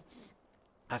hagas esto.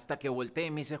 Hasta que volteé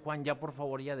y me dice, Juan, ya por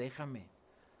favor, ya déjame.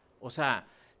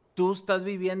 Tú estás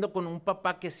viviendo con un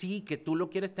papá que sí, que tú lo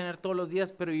quieres tener todos los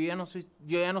días, pero yo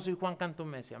ya no soy Juan Cantú,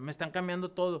 me decía, me están cambiando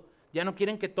todo. Ya no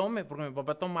quieren que tome, porque mi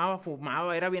papá tomaba,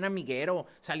 fumaba, era bien amiguero,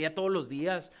 salía todos los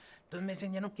días. Entonces me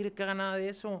decían, ya no quiere que haga nada de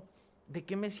eso. ¿De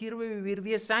qué me sirve vivir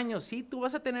 10 años? Sí, tú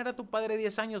vas a tener a tu padre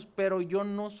 10 años, pero yo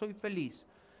no soy feliz.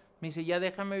 Me dice, ya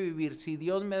déjame vivir. Si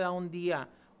Dios me da un día,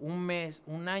 un mes,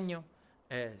 un año,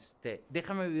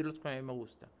 déjame vivirlos como a mí me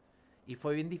gusta. Y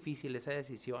fue bien difícil esa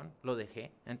decisión, lo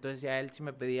dejé. Entonces ya él, si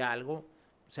me pedía algo,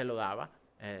 se lo daba.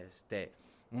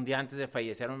 Un día antes de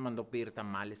fallecer me mandó pedir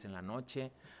tamales en la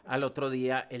noche. Al otro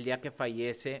día, el día que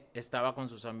fallece, estaba con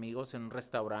sus amigos en un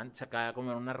restaurante, se acaba de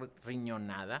comer una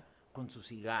riñonada con su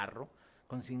cigarro,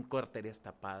 con 5 arterias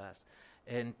tapadas.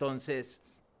 Entonces,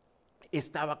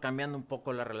 estaba cambiando un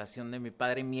poco la relación de mi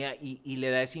padre y mía y le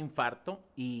da ese infarto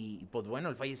y pues bueno,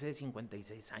 él fallece de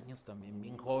 56 años también,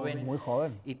 bien joven. Muy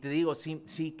joven. Y te digo,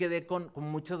 sí quedé con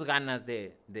muchas ganas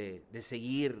de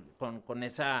seguir con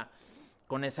esa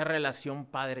relación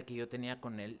padre que yo tenía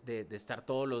con él, de estar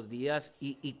todos los días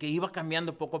y que iba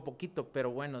cambiando poco a poquito,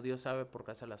 pero bueno, Dios sabe por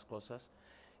qué hace las cosas.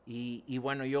 Y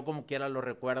bueno, yo como quiera lo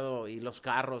recuerdo, y los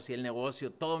carros y el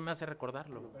negocio, todo me hace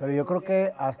recordarlo. Pero yo creo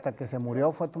que hasta que se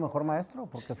murió fue tu mejor maestro,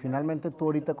 porque finalmente tú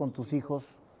ahorita con tus hijos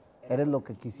eres lo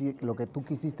que tú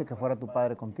quisiste que fuera tu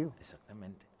padre contigo.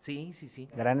 Exactamente. Sí.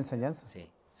 Gran enseñanza.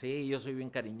 Sí, yo soy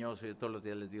bien cariñoso, yo todos los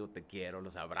días les digo te quiero,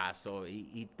 los abrazo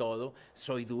y todo.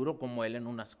 Soy duro como él en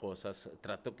unas cosas,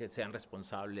 trato que sean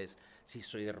responsables, sí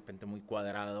soy de repente muy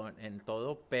cuadrado en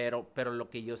todo, pero lo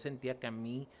que yo sentía que a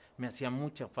mí me hacía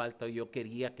mucha falta, yo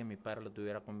quería que mi padre lo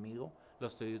tuviera conmigo, lo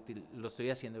estoy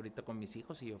haciendo ahorita con mis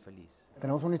hijos y yo feliz.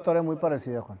 Tenemos una historia muy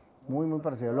parecida, Juan, muy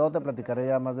parecida. Luego te platicaré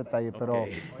ya más detalle, pero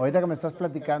ahorita que me estás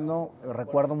platicando,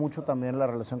 recuerdo mucho también la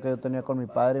relación que yo tenía con mi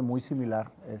padre, muy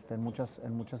similar en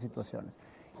muchas situaciones.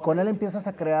 ¿Con él empiezas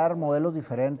a crear modelos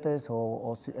diferentes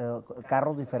o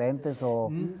carros diferentes?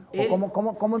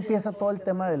 ¿Cómo empieza todo el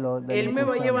tema de él me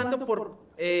va llevando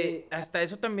hasta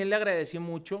eso también le agradecí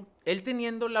mucho. Él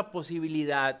teniendo la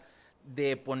posibilidad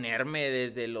de ponerme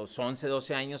desde los 11,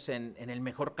 12 años en el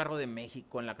mejor carro de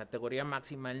México, en la categoría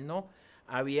máxima, él no.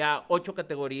 Había 8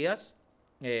 categorías,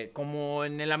 como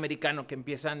en el americano, que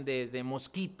empiezan desde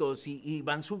mosquitos y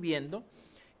van subiendo.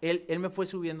 Él me fue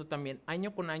subiendo también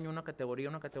año con año una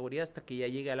categoría, hasta que ya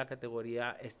llegué a la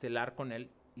categoría estelar con él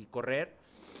y correr.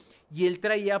 Y él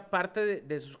traía parte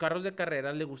de sus carros de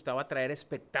carreras, le gustaba traer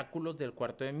espectáculos del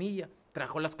cuarto de milla.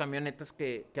 Trajo las camionetas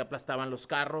que aplastaban los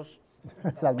carros.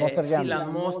 Las Monster Jam. Sí, las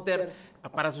Monster,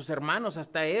 para sus hermanos,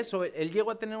 hasta eso. Él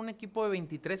llegó a tener un equipo de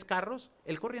 23 carros,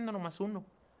 él corriendo nomás uno.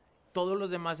 Todos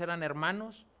los demás eran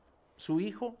hermanos, su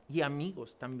hijo y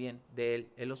amigos también de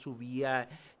él. Él los subía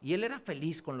y él era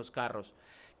feliz con los carros.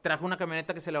 Trajo una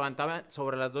camioneta que se levantaba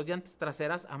sobre las 2 llantas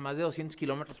traseras a más de 200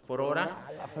 kilómetros por hora.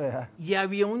 Y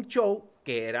había un show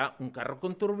que era un carro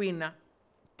con turbina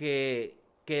que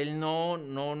él no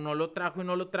lo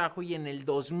trajo. Y en el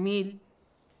 2000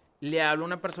 le habla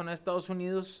una persona de Estados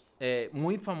Unidos,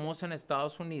 muy famosa en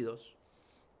Estados Unidos,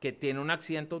 que tiene un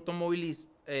accidente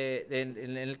automovilístico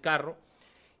en el carro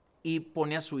y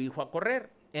pone a su hijo a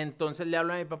correr. Entonces le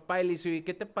habla a mi papá y le dice, ¿y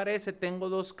qué te parece? Tengo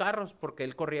 2 carros, porque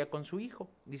él corría con su hijo.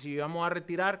 Dice, yo me voy a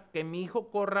retirar, que mi hijo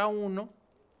corra uno.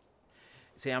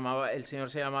 El señor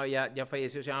se llamaba, ya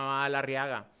falleció, se llamaba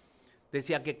Alarriaga.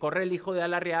 Decía que corre el hijo de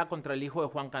Alarriaga contra el hijo de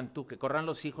Juan Cantú, que corran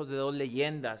los hijos de 2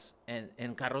 leyendas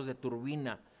en carros de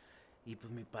turbina. Y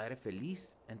pues mi padre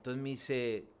feliz. Entonces me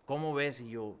dice, ¿cómo ves? Y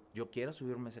yo quiero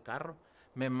subirme a ese carro.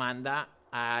 Me manda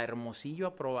a Hermosillo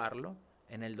a probarlo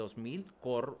en el 2000.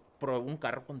 Probé un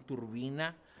carro con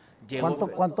turbina.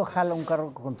 ¿Cuánto jala un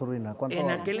carro con turbina?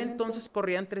 En aquel entonces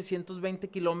corrían 320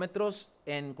 kilómetros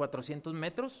en 400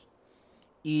 metros.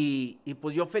 Y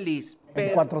pues yo feliz.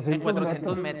 En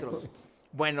 400 metros.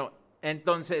 Bueno,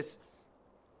 entonces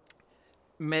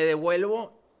me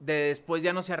devuelvo. Después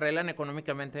ya no se arreglan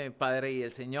económicamente mi padre y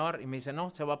el señor. Y me dice, no,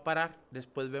 se va a parar.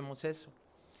 Después vemos eso.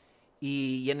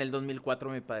 Y en el 2004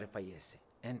 mi padre fallece.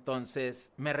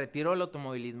 Entonces me retiro del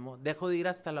automovilismo. Dejo de ir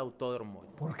hasta el autódromo.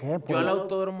 ¿Por qué? Yo al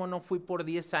autódromo no fui por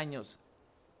 10 años.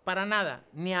 Para nada.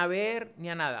 Ni a ver, ni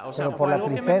a nada. O sea, fue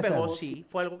algo que me pegó, sí.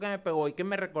 Fue algo que me pegó y que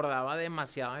me recordaba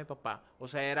demasiado a mi papá. O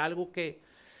sea, era algo que...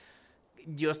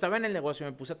 Yo estaba en el negocio,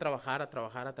 me puse a trabajar.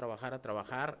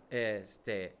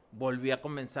 Volví a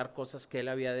comenzar cosas que él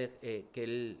había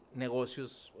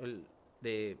negocios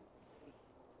de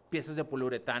piezas de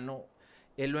poliuretano.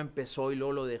 Él lo empezó y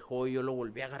luego lo dejó y yo lo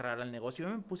volví a agarrar al negocio.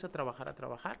 Yo me puse a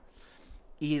trabajar.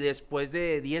 Y después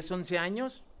de 10, 11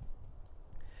 años,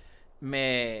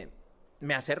 me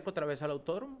acerco otra vez al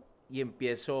autódromo y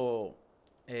empiezo...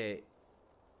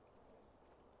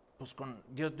 pues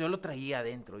yo lo traía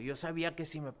adentro. Yo sabía que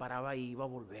si me paraba ahí iba a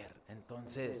volver.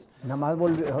 Entonces... Nada más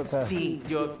volvió. O sea, sí,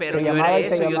 pero yo era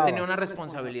eso. Yo tenía una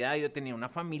responsabilidad. Yo tenía una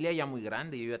familia ya muy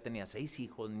grande. Yo ya tenía 6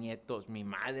 hijos, nietos, mi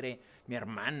madre, mi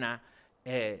hermana.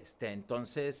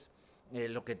 Entonces,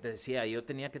 lo que te decía, yo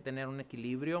tenía que tener un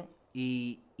equilibrio.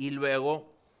 Y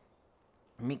luego,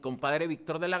 mi compadre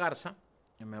Víctor de la Garza,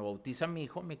 que me bautiza a mi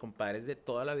hijo. Mi compadre es de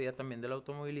toda la vida también del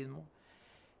automovilismo.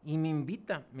 Y me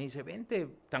invita, me dice, vente,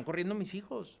 están corriendo mis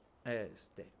hijos.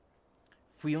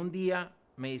 Fui un día,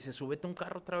 me dice, súbete un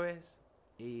carro otra vez.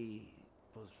 Y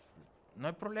pues, no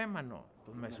hay problema, no.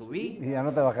 Pues me subí. Y ya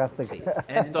no te bajaste. Sí.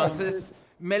 Entonces,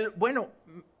 bueno,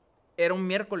 era un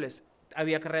miércoles.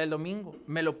 había carrera el domingo.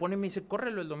 Me lo pone y me dice,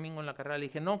 córrelo el domingo en la carrera. Le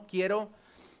dije, no, quiero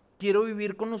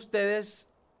vivir con ustedes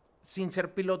sin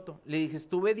ser piloto. Le dije,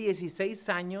 estuve 16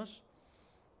 años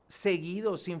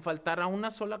seguidos, sin faltar a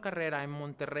una sola carrera en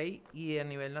Monterrey y a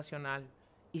nivel nacional.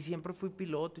 Y siempre fui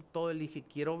piloto y todo. Le dije,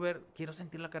 quiero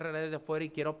sentir la carrera desde afuera y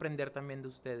quiero aprender también de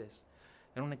ustedes.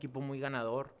 Era un equipo muy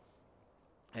ganador.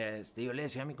 Yo le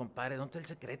decía a mi compadre, ¿dónde está el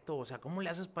secreto? O sea, ¿cómo le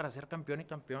haces para ser campeón y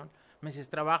campeón? Me decía, es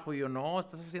trabajo. Y yo, no,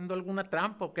 ¿estás haciendo alguna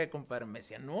trampa o qué, compadre? Me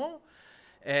decía, no.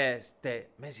 Me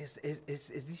decía,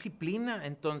 es disciplina.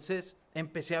 Entonces,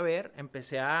 empecé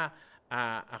a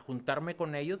juntarme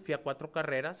con ellos. Fui a 4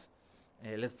 carreras.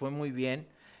 Les fue muy bien.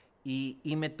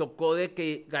 Y me tocó de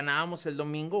que ganábamos el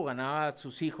domingo, ganaba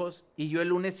sus hijos, y yo el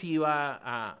lunes iba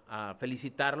a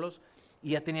felicitarlos,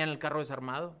 y ya tenían el carro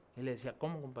desarmado. Y le decía,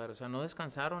 ¿cómo, compadre? O sea, no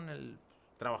descansaron,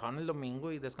 trabajaron el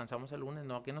domingo y descansamos el lunes.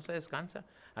 No, aquí no se descansa,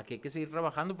 aquí hay que seguir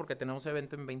trabajando porque tenemos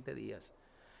evento en 20 días.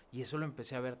 Y eso lo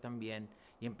empecé a ver también,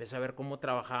 y empecé a ver cómo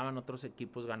trabajaban otros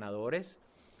equipos ganadores,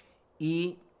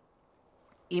 y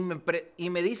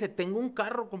me dice, tengo un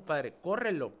carro, compadre,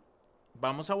 córrelo.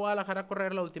 Vamos a Guadalajara a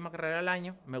correr la última carrera del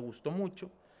año, me gustó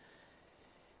mucho.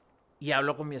 Y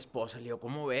hablo con mi esposa, le digo,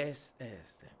 ¿cómo ves?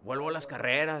 Vuelvo a las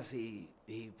carreras y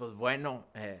pues bueno,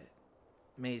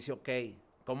 me dice, ok,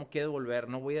 ¿cómo quieres volver?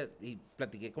 Y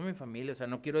platiqué con mi familia, o sea,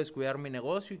 no quiero descuidar mi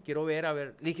negocio y quiero ver,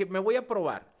 le dije, me voy a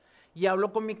probar. Y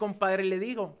hablo con mi compadre y le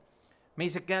digo, me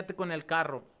dice, quédate con el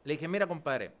carro. Le dije, mira,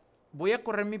 compadre, voy a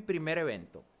correr mi primer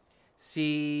evento.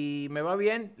 Si me va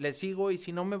bien, le sigo, y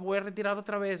si no, me voy a retirar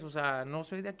otra vez. O sea, no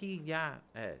soy de aquí ya.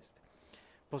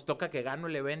 Pues toca que gano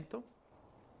el evento.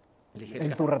 Le dije,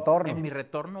 ¿En tu retorno? En mi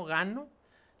retorno gano.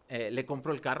 Le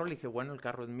compro el carro. Le dije, bueno, el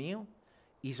carro es mío.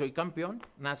 Y soy campeón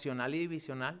nacional y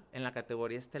divisional en la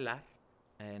categoría estelar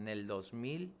en el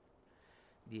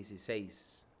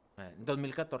 2016.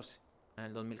 2014. En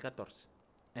el 2014.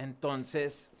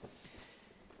 Entonces,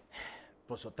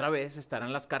 pues otra vez estar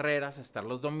en las carreras, estar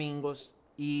los domingos,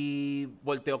 y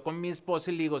volteo con mi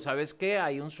esposa y le digo, ¿sabes qué?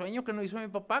 Hay un sueño que no hizo mi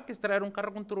papá, que es traer un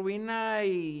carro con turbina,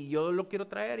 y yo lo quiero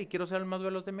traer y quiero ser el más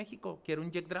veloz de México, quiero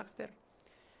un Jet Dragster.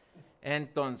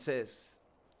 Entonces,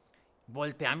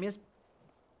 volteé a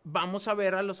vamos a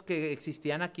ver a los que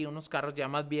existían aquí, unos carros ya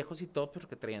más viejos y todo, pero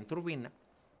que traían turbina,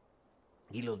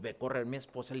 y los ve correr mi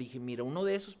esposa. Le dije, mira, uno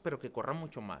de esos, pero que corra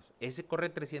mucho más. Ese corre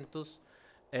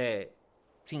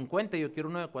 350, yo quiero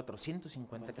uno de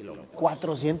 450 kilómetros.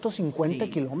 450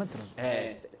 kilómetros.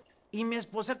 Y mi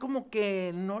esposa como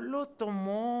que no lo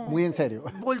tomó muy en serio.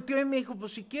 Volteó y me dijo,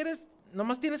 pues si quieres,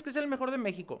 nomás tienes que ser el mejor de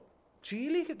México. Sí,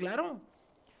 le dije, claro.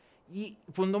 Y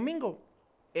fue un domingo.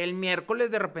 El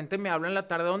miércoles de repente me habla en la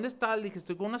tarde, ¿dónde estás? Le dije,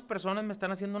 estoy con unas personas, me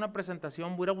están haciendo una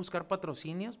presentación, voy a ir a buscar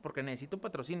patrocinios, porque necesito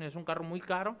patrocinio, es un carro muy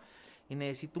caro, y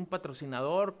necesito un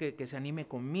patrocinador que se anime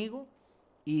conmigo.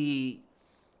 Y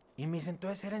me dice,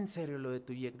 entonces, ¿era en serio lo de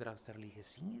tu Jet Dragster? Le dije,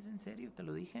 sí, es en serio, te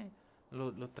lo dije.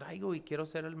 Lo traigo y quiero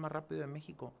ser el más rápido de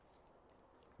México.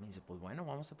 Me dice, pues bueno,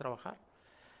 vamos a trabajar.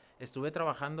 Estuve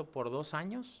trabajando por 2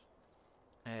 años.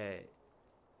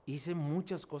 Hice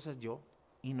muchas cosas yo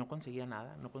y no conseguía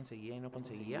nada, no conseguía.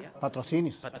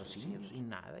 Patrocinios, y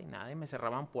nada. Y me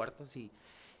cerraban puertas y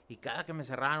cada que me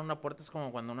cerraban una puerta es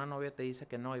como cuando una novia te dice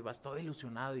que no y vas todo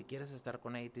ilusionado y quieres estar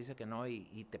con ella y te dice que no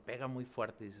y te pega muy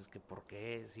fuerte. Y dices que ¿por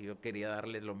qué? Si yo quería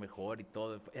darle lo mejor y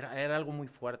todo. Era algo muy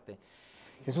fuerte.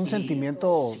 Es un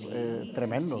sentimiento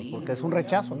tremendo, porque es un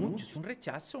rechazo, ¿no? Mucho, es un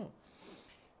rechazo.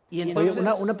 Y entonces,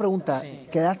 oye, una pregunta.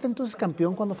 ¿Quedaste entonces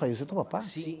campeón cuando falleció tu papá?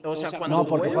 Sí, o sea, cuando no,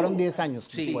 porque vuelvo, fueron 10 años.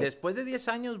 Sí, después de 10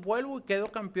 años vuelvo y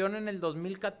quedo campeón en el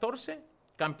 2014,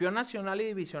 campeón nacional y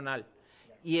divisional.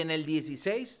 Y en el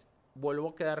 16 vuelvo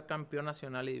a quedar campeón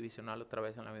nacional y divisional otra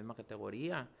vez en la misma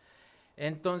categoría.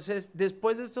 Entonces,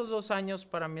 después de estos 2 años,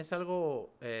 para mí es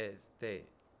algo que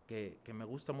me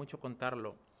gusta mucho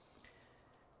contarlo.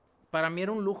 Para mí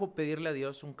era un lujo pedirle a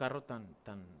Dios un carro tan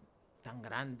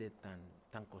grande,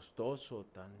 tan costoso,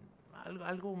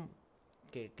 algo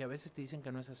que a veces te dicen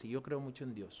que no es así. Yo creo mucho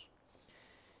en Dios.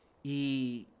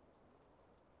 Y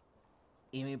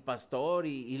mi pastor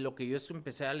y lo que yo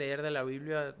empecé a leer de la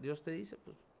Biblia, Dios te dice,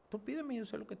 pues tú pídeme, yo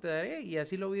sé lo que te daré. Y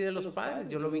así lo vi de los padres.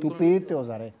 Yo lo vi tú pide, te os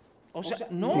daré. O sea,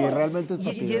 no. Sí, realmente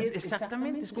es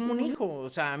exactamente, es como un hijo. O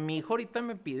sea, mi hijo ahorita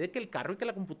me pide que el carro y que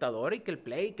la computadora y que el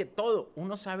play y que todo.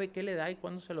 Uno sabe qué le da y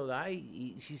cuándo se lo da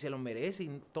y si se lo merece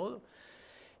y todo.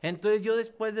 Entonces yo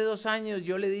después de 2 años,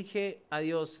 yo le dije a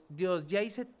Dios, Dios, ya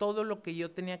hice todo lo que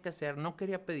yo tenía que hacer. No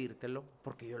quería pedírtelo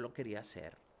porque yo lo quería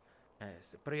hacer.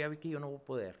 Pero ya vi que yo no voy a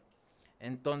poder.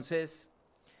 Entonces,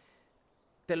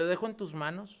 te lo dejo en tus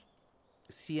manos.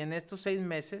 Si en estos 6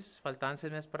 meses, faltaban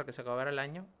 6 meses para que se acabara el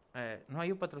año, no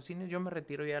hay un patrocinio, yo me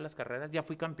retiro ya de las carreras, ya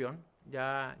fui campeón,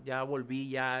 ya volví,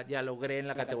 ya logré en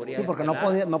la categoría Sí, porque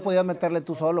estelar. no podías meterle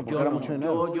tú solo, porque Yo era no, mucho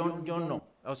dinero. yo no.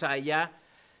 O sea, ya,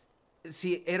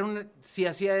 si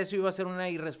hacía eso iba a ser una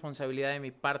irresponsabilidad de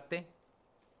mi parte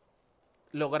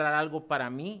lograr algo para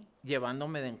mí,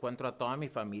 llevándome de encuentro a toda mi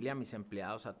familia, a mis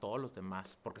empleados, a todos los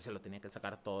demás, porque se lo tenía que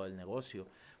sacar todo el negocio.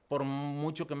 Por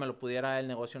mucho que me lo pudiera el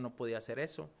negocio, no podía hacer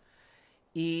eso.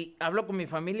 Y hablo con mi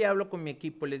familia, hablo con mi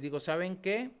equipo, les digo, ¿saben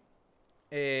qué?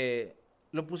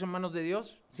 Lo puse en manos de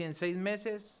Dios. Si en 6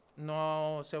 meses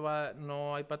no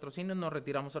hay patrocinio, nos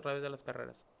retiramos otra vez de las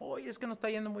carreras. Oye, es que nos está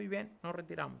yendo muy bien, nos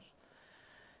retiramos.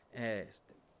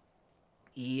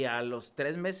 Y a los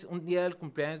 3 meses, un día del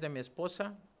cumpleaños de mi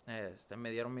esposa,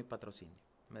 me dieron mi patrocinio.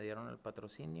 Me dieron el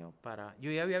patrocinio para... Yo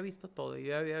ya había visto todo, yo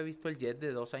ya había visto el jet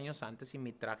de 2 años antes y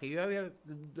mi traje, yo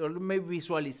me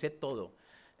visualicé todo.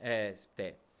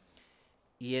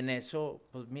 Y en eso,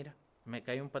 pues mira, me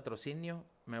cae un patrocinio,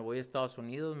 me voy a Estados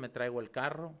Unidos, me traigo el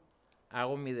carro,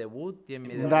 hago mi debut y en mi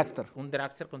Un debut, dragster. un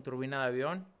dragster con turbina de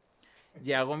avión,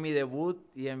 y hago mi debut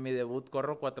y en mi debut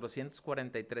corro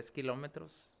 443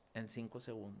 kilómetros en 5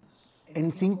 segundos. En 5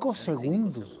 En 5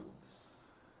 segundos.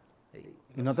 Sí.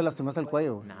 Y no te lastimaste el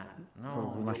cuello. Nada,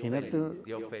 no, imagínate.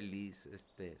 yo feliz,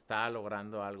 estaba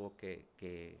logrando algo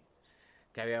que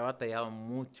había batallado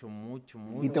mucho.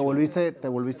 Y te volviste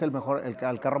el mejor, el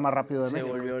carro más rápido de Se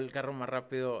México. volvió el carro más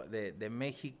rápido de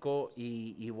México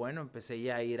y bueno, empecé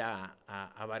ya a ir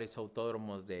a varios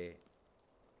autódromos de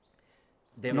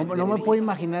No me México. puedo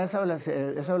imaginar esa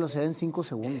velocidad en 5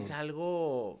 segundos.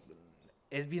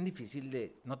 Es bien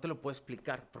difícil no te lo puedo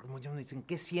explicar, porque muchos me dicen,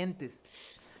 ¿qué sientes?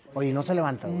 Oye, no se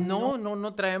levanta. Güey.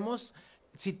 No traemos,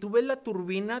 si tú ves la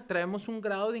turbina, traemos un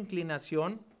grado de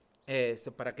inclinación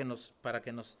para que nos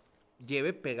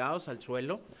lleve pegados al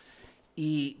suelo.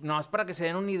 Y no, es para que se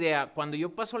den una idea, cuando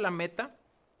yo paso la meta,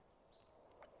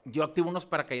 yo activo unos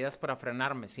paracaídas para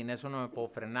frenarme, sin eso no me puedo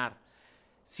frenar.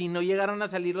 Si no llegaran a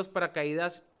salir los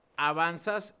paracaídas,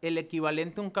 avanzas el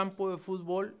equivalente a un campo de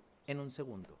fútbol en un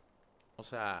segundo. O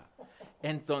sea,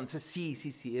 entonces sí,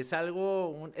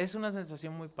 es una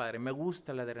sensación muy padre. Me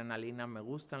gusta la adrenalina, me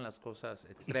gustan las cosas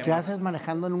extremas. ¿Y qué haces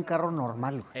manejando en un carro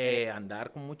normal?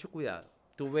 Andar con mucho cuidado.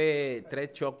 Tuve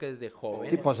 3 choques de joven.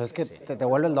 Sí, pues es que te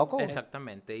vuelves loco.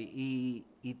 Exactamente.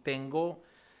 Y tengo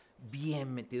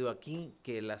bien metido aquí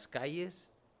que las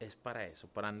calles es para eso,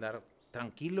 para andar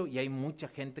tranquilo. Y hay mucha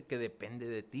gente que depende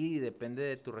de ti, depende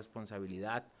de tu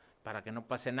responsabilidad para que no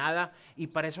pase nada. Y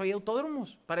para eso hay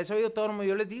autódromos.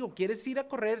 Yo les digo, ¿quieres ir a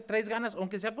correr? Traes ganas,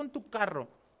 aunque sea con tu carro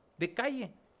de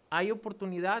calle. Hay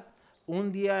oportunidad.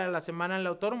 Un día a la semana en el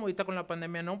autódromo, ahorita con la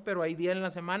pandemia no, pero hay días en la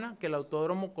semana que el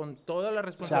autódromo con toda la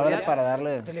responsabilidad se abre para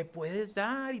darle... te le puedes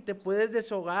dar y te puedes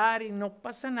deshogar y no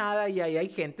pasa nada. Y ahí hay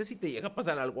gente, si te llega a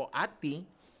pasar algo a ti,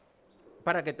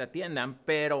 para que te atiendan,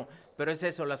 pero es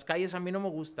eso, las calles a mí no me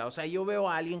gusta. O sea, yo veo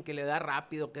a alguien que le da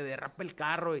rápido, que derrapa el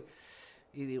carro y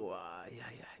digo, ay,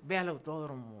 ve al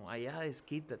autódromo, allá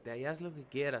desquítate, allá haz lo que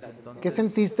quieras. Entonces, ¿qué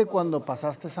sentiste cuando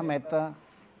pasaste esa meta?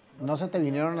 ¿No se te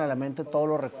vinieron a la mente todos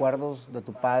los recuerdos de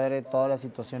tu padre, todas las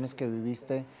situaciones que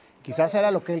viviste? Quizás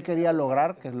era lo que él quería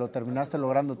lograr, que lo terminaste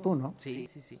logrando tú, ¿no? Sí.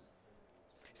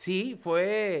 Sí,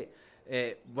 fue,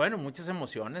 bueno, muchas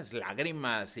emociones,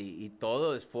 lágrimas y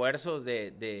todo, esfuerzos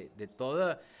de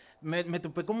toda... Me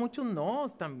topé con muchos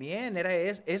nos también,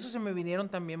 eso se me vinieron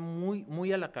también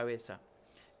muy a la cabeza.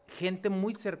 Gente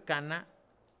muy cercana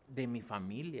de mi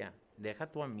familia, deja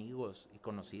tus amigos y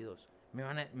conocidos.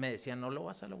 Me decían, no lo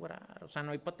vas a lograr, o sea,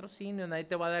 no hay patrocinio, nadie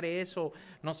te va a dar eso,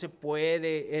 no se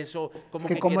puede, eso. Es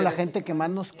que como la gente que más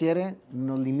nos quiere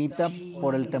nos limita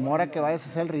por el temor a que vayas a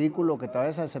hacer el ridículo, que te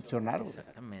vayas a decepcionar.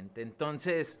 Exactamente,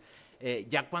 entonces,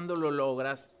 ya cuando lo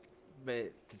logras,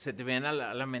 se te vienen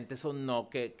a la mente esos no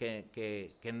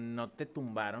que no te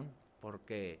tumbaron,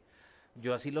 porque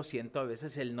yo así lo siento, a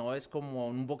veces el no es como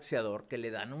un boxeador que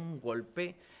le dan un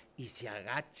golpe y se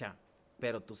agacha.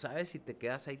 Pero tú sabes, si te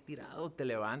quedas ahí tirado, te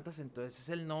levantas, entonces es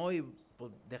el no y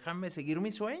pues déjame seguir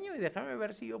mi sueño y déjame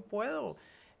ver si yo puedo.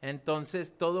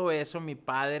 Entonces todo eso, mi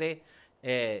padre,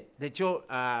 de hecho,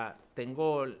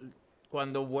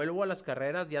 cuando vuelvo a las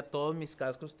carreras, ya todos mis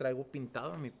cascos traigo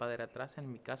pintado a mi padre atrás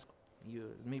en mi casco.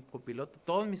 Mi copiloto,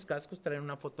 todos mis cascos traen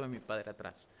una foto de mi padre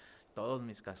atrás, todos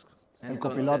mis cascos. Entonces, el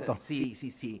copiloto.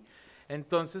 Sí.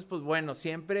 Entonces, pues bueno,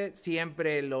 siempre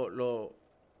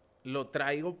lo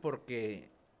traigo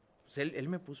porque pues, él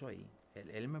me puso ahí,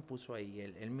 él me puso ahí,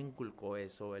 él me inculcó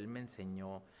eso, él me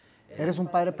enseñó. ¿Eres un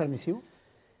padre permisivo?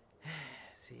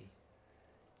 Sí.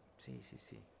 Sí.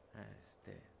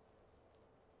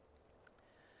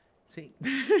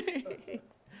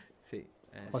 Sí.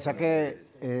 O sea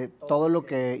que todo lo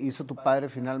que hizo tu padre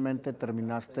finalmente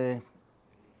terminaste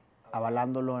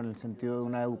avalándolo en el sentido de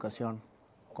una educación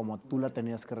como tú la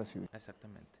tenías que recibir.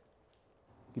 Exactamente.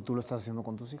 Y tú lo estás haciendo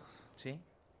con tus hijos. Sí.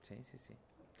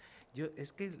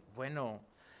 Es que, bueno,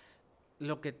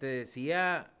 lo que te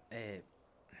decía,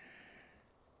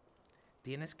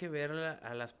 tienes que ver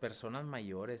a las personas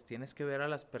mayores, tienes que ver a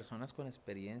las personas con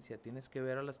experiencia, tienes que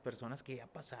ver a las personas que ya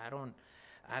pasaron.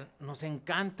 Nos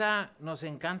encanta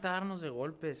darnos de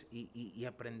golpes y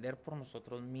aprender por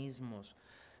nosotros mismos,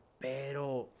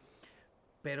 pero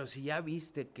si ya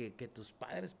viste que tus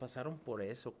padres pasaron por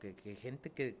eso, que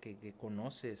gente que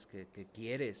conoces, que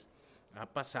quieres, ha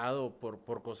pasado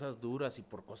por cosas duras y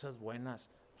por cosas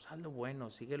buenas, pues haz lo bueno,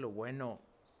 sigue lo bueno,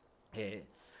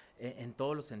 en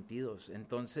todos los sentidos.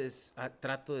 Entonces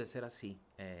trato de ser así,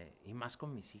 y más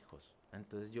con mis hijos.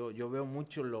 Entonces yo veo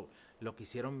mucho lo que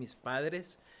hicieron mis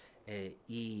padres,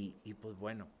 y pues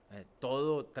bueno,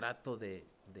 todo trato de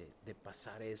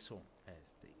pasar eso,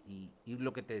 y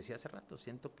lo que te decía hace rato,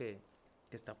 siento que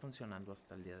está funcionando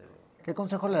hasta el día de hoy. ¿Qué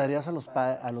consejo le darías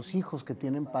a los hijos que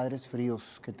tienen padres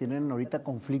fríos, que tienen ahorita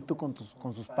conflicto con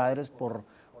sus padres por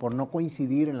no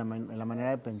coincidir en la manera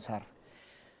de pensar?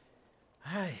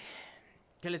 Ay,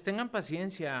 que les tengan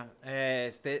paciencia.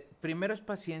 Primero es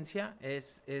paciencia,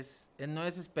 no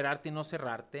es esperarte y no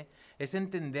cerrarte, es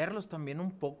entenderlos también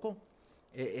un poco.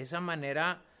 Esa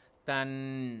manera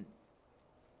tan...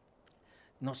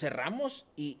 Nos cerramos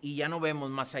y ya no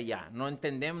vemos más allá, no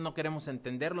entendemos, no queremos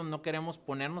entenderlos, no queremos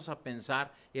ponernos a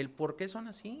pensar el por qué son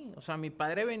así. O sea, mi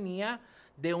padre venía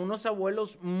de unos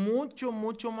abuelos mucho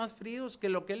más fríos que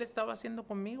lo que él estaba haciendo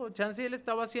conmigo. Chance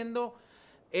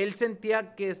él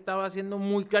sentía que estaba siendo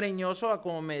muy cariñoso a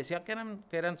como me decía que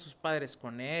eran sus padres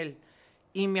con él.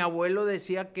 Y mi abuelo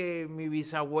decía que mi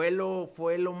bisabuelo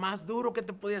fue lo más duro que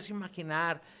te podías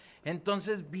imaginar.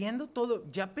 Entonces, viendo todo,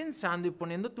 ya pensando y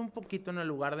poniéndote un poquito en el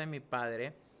lugar de mi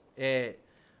padre,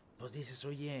 pues dices,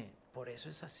 oye, por eso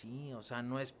es así, o sea,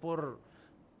 no es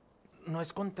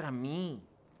contra mí,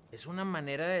 es una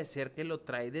manera de ser que lo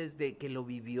trae desde que lo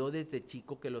vivió desde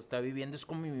chico, que lo está viviendo. Es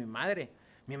como mi madre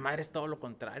es todo lo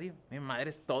contrario, mi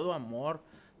madre es todo amor,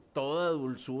 toda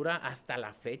dulzura hasta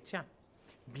la fecha.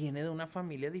 Viene de una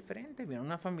familia diferente, viene de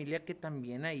una familia que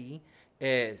también ahí,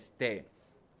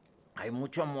 hay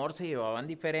mucho amor, se llevaban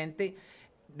diferente.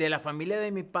 De la familia de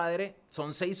mi padre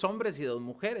son 6 hombres y 2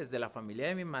 mujeres. De la familia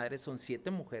de mi madre son 7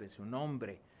 mujeres y un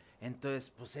hombre.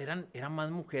 Entonces, pues eran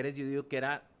más mujeres. Yo digo que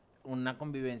era una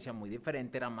convivencia muy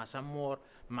diferente. Era más amor,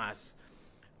 más,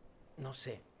 no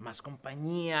sé, más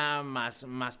compañía, más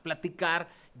platicar.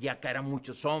 Y acá eran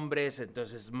muchos hombres,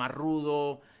 entonces más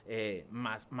rudo,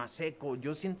 más seco.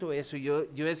 Yo siento eso.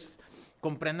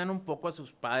 Comprendan un poco a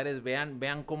sus padres,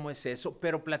 vean cómo es eso,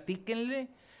 pero platíquenle.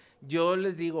 Yo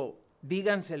les digo,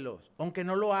 díganselos, aunque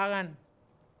no lo hagan,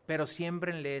 pero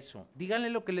siémbrenle eso. Díganle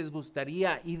lo que les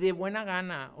gustaría y de buena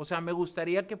gana. O sea, me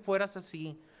gustaría que fueras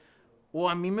así, o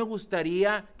a mí me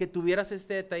gustaría que tuvieras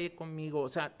este detalle conmigo. O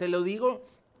sea, te lo digo.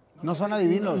 No son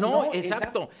adivinos. No,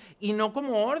 exacto. Y no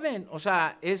como orden. O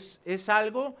sea, es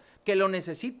algo que lo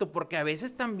necesito, porque a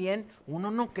veces también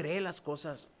uno no cree las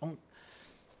cosas.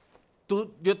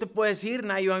 Yo te puedo decir,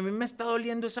 Nayo, a mí me está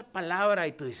doliendo esa palabra,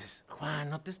 y tú dices, Juan,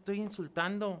 no te estoy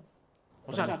insultando.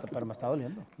 Pero me está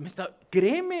doliendo.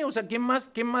 Créeme, o sea, ¿quién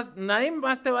más? Nadie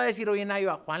más te va a decir, oye,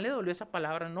 Nayo, a Juan le dolió esa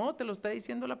palabra. No, te lo está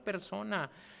diciendo la persona.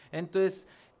 Entonces,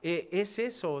 es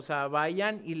eso, o sea,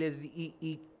 vayan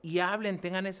y hablen,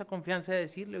 tengan esa confianza de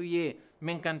decirle, oye,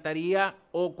 me encantaría,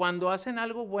 o cuando hacen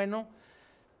algo bueno,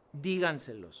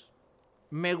 díganselos.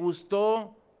 Me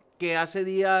gustó que hace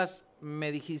días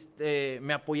me dijiste,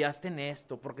 me apoyaste en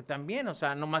esto, porque también, o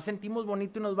sea, nomás sentimos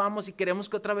bonito y nos vamos y queremos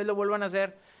que otra vez lo vuelvan a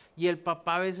hacer, y el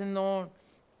papá a veces no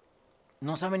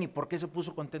sabe ni por qué se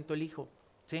puso contento el hijo,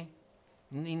 ¿sí?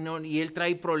 Y él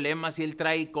trae problemas, y él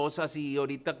trae cosas, y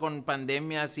ahorita con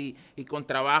pandemias y con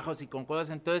trabajos y con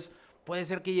cosas, entonces puede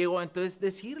ser que llegó, entonces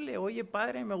decirle, oye,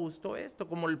 padre, me gustó esto,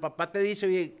 como el papá te dice,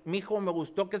 oye, mijo, me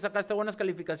gustó que sacaste buenas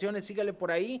calificaciones, sígale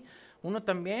por ahí. Uno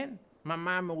también,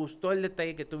 mamá, me gustó el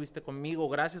detalle que tuviste conmigo,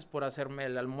 gracias por hacerme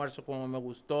el almuerzo como me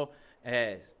gustó,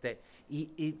 pero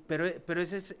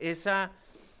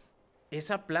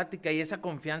esa plática y esa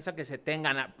confianza que se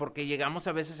tengan, porque llegamos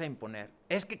a veces a imponer.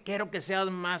 Es que quiero que seas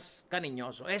más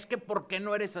cariñoso, es que ¿por qué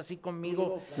no eres así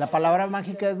conmigo? La palabra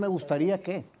mágica es me gustaría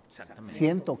que. Exactamente.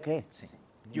 Siento que. Sí.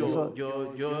 Yo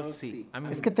sí.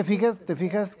 Es que te fijas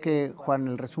que, Juan,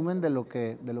 el resumen de lo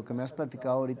que me has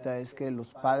platicado ahorita es que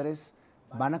los padres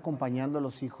van acompañando a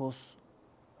los hijos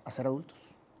a ser adultos.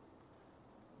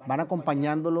 Van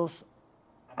acompañándolos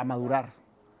a madurar.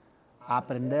 a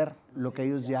aprender lo que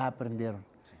ellos ya aprendieron.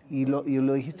 Y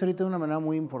lo dijiste ahorita de una manera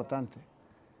muy importante.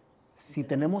 Si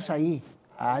tenemos ahí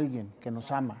a alguien que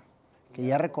nos ama, que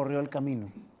ya recorrió el camino,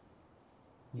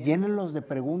 llénenlos de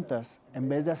preguntas en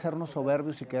vez de hacernos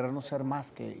soberbios y querernos ser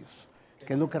más que ellos,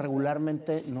 que es lo que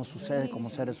regularmente nos sucede como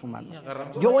seres humanos.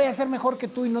 Yo voy a ser mejor que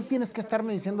tú y no tienes que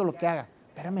estarme diciendo lo que haga.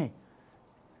 Espérame,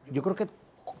 yo creo que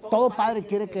todo padre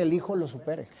quiere que el hijo lo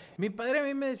supere. Mi padre a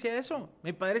mí me decía eso.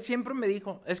 Mi padre siempre me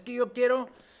dijo, es que yo quiero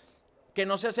que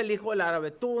no seas el hijo del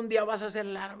árabe. Tú un día vas a ser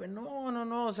el árabe.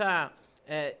 No, o sea,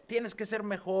 tienes que ser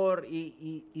mejor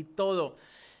y todo.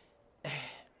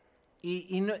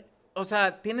 No, o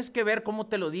sea, tienes que ver cómo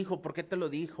te lo dijo, por qué te lo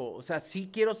dijo. O sea, sí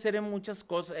quiero ser en muchas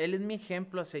cosas. Él es mi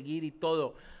ejemplo a seguir y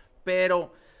todo.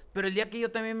 Pero el día que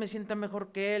yo también me sienta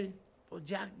mejor que él, pues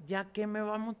ya ¿qué me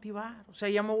va a motivar? O sea,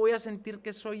 ya me voy a sentir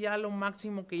que soy ya lo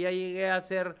máximo, que ya llegué a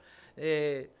ser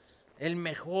el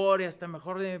mejor y hasta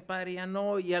mejor de mi padre. Ya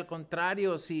no, y al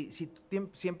contrario, si tú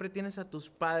siempre tienes a tus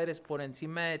padres por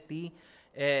encima de ti,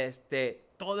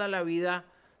 toda la vida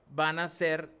van a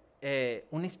ser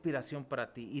una inspiración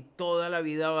para ti. Y toda la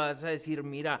vida vas a decir,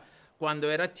 mira, cuando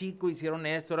era chico hicieron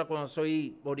esto, ahora cuando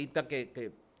soy ahorita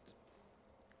que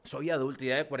soy adulto y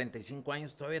ya de 45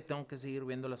 años, todavía tengo que seguir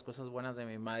viendo las cosas buenas de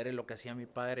mi madre, lo que hacía mi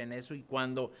padre en eso, y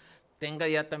cuando tenga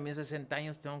ya también 60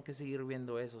 años, tengo que seguir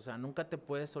viendo eso. O sea, nunca te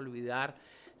puedes olvidar.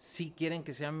 Sí quieren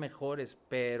que sean mejores,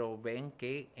 pero ven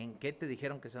en qué te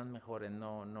dijeron que sean mejores,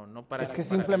 no para... Es que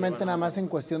simplemente nada más en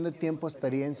cuestión de tiempo,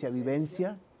 experiencia,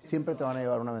 vivencia, siempre te van a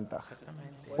llevar una ventaja.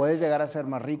 Exactamente. Puedes llegar a ser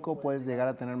más rico, puedes llegar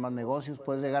a tener más negocios,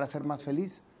 puedes llegar a ser más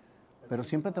feliz, pero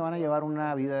siempre te van a llevar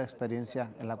una vida de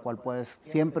experiencia en la cual puedes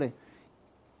siempre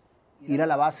ir a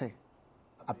la base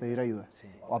a pedir ayuda, sí,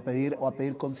 o a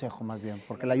pedir consejo más bien,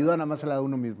 porque la ayuda nada más se la da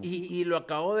uno mismo. Y lo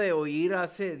acabo de oír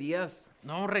hace días,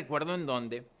 no recuerdo en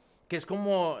dónde, que es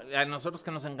como a nosotros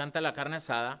que nos encanta la carne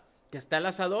asada, que está el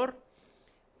asador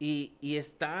y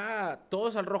está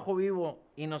todos al rojo vivo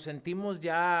y nos sentimos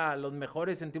ya los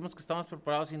mejores, sentimos que estamos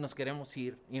preparados y nos queremos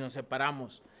ir y nos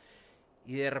separamos.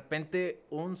 Y de repente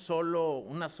una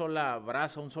sola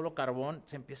brasa, un solo carbón,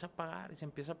 se empieza a apagar y se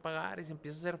empieza a apagar y se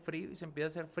empieza a hacer frío y se empieza a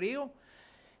hacer frío.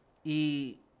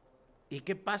 ¿Y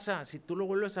qué pasa? Si tú lo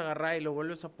vuelves a agarrar y lo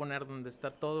vuelves a poner donde está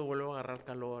todo, vuelve a agarrar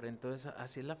calor. Entonces,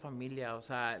 así es la familia. O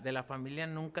sea, de la familia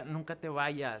nunca te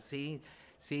vayas, ¿sí?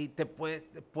 Sí,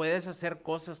 puedes hacer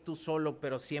cosas tú solo,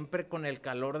 pero siempre con el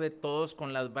calor de todos,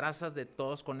 con las brasas de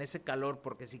todos, con ese calor,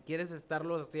 porque si quieres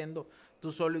estarlo haciendo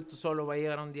tú solo, va a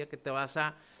llegar un día que te vas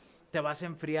a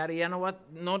enfriar y ya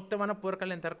no te van a poder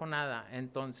calentar con nada.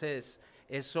 Entonces,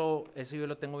 eso yo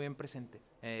lo tengo bien presente.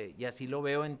 Y así lo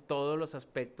veo en todos los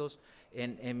aspectos,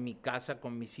 en mi casa,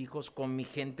 con mis hijos, con mi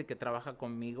gente que trabaja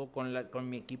conmigo, con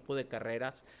mi equipo de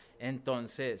carreras.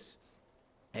 Entonces,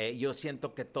 yo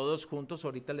siento que todos juntos,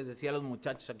 ahorita les decía a los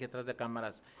muchachos aquí atrás de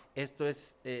cámaras, esto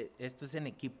es en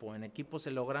equipo se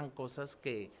logran cosas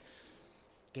que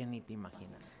ni te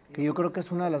imaginas. Que yo creo que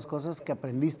es una de las cosas que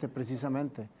aprendiste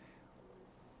precisamente.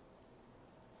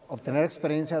 Obtener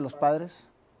experiencia de los padres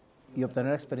y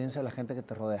obtener experiencia de la gente que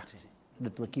te rodea, sí, de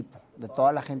tu equipo, de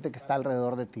toda la gente que está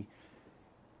alrededor de ti.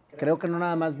 Creo que no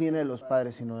nada más viene de los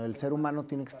padres, sino del ser humano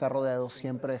tiene que estar rodeado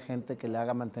siempre de gente que le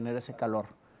haga mantener ese calor,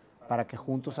 para que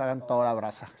juntos hagan toda la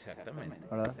brasa. Exactamente.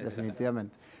 ¿Verdad?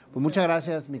 Definitivamente. Pues muchas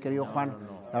gracias, mi querido Juan.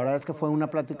 La verdad es que fue una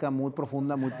plática muy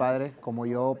profunda, muy padre, como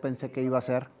yo pensé que iba a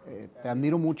ser. Te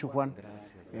admiro mucho, Juan.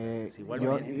 Gracias.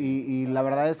 Igualmente. Y la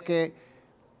verdad es que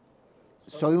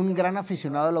soy un gran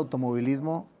aficionado al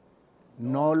automovilismo.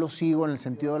 No lo sigo en el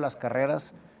sentido de las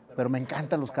carreras, pero me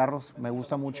encantan los carros. Me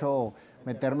gusta mucho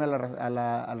meterme a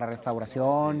la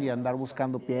restauración y andar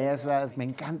buscando piezas. Me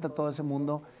encanta todo ese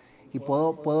mundo. Y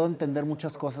puedo entender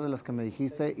muchas cosas de las que me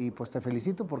dijiste y pues te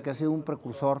felicito porque has sido un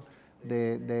precursor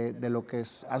de lo que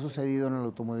ha sucedido en el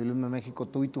automovilismo en México,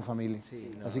 tú y tu familia.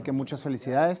 Sí, así que muchas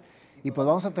felicidades. Y pues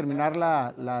vamos a terminar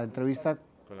la entrevista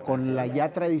con la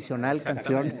ya tradicional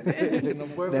canción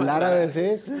del Árabe,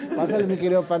 ¿sí? Pásale, mi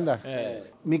querido Panda.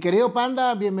 Mi querido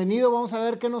Panda, bienvenido. Vamos a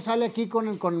ver qué nos sale aquí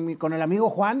con el amigo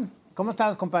Juan. ¿Cómo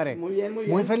estás, compadre? Muy bien, muy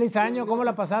bien. Muy feliz año. ¿Cómo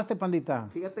la pasaste, Pandita?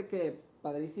 Fíjate que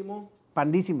padrísimo.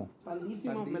 Pandísimo.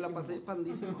 Me la pasé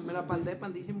pandísimo, me la pandé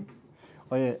pandísimo.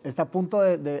 Oye, está a punto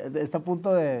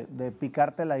de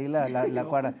picártela ahí la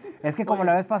cuerda. Es que como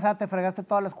la vez pasada te fregaste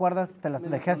todas las cuerdas, te las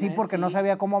dejé así porque no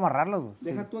sabía cómo amarrarlas.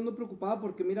 Deja tú ando preocupada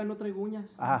porque mira, no traigo uñas.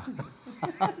 Ah.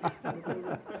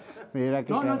 Mira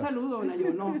que no saludo,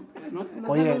 Nayo, no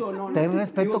Oye, saludo, no. ten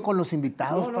respeto con los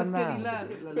invitados, no, panda. es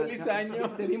que vi Feliz año.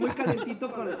 Te vi muy calentito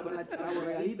con la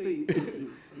borregadito y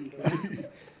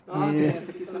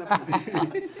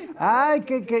Ay,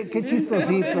 qué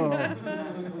chistosito.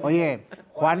 Oye,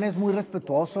 Juan es muy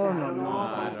respetuoso.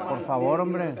 Por favor,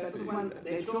 hombre.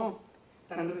 De hecho,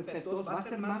 tan respetuoso, va a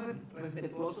ser más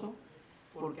respetuoso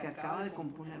porque acaba de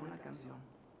componer una canción.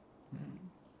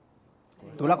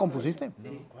 ¿Tú la compusiste?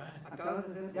 Sí. Acabas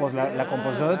de hacer. Pues la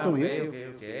composición de tu vida.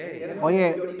 Okay.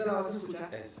 Oye, Y ahorita la vas a escuchar.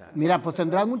 mira, pues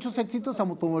tendrás muchos éxitos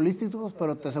automovilísticos,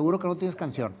 pero te aseguro que no tienes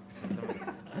canción.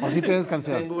 ¿O sí tienes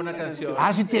canción? Tengo una canción.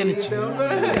 Ah, sí tienes. Sí.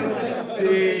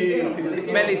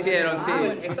 Me la hicieron, sí.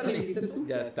 ¿Esta la hiciste tú?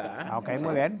 Ya está. Ah, ok,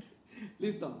 muy bien.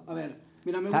 Listo, a ver.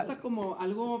 Mira, me gusta como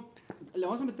algo. Le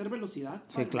vamos a meter velocidad.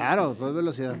 Sí, claro, pues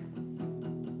velocidad.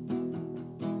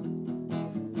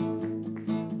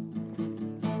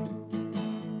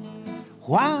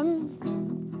 Juan,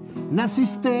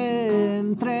 naciste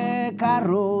entre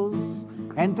carros,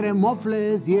 entre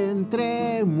mofles y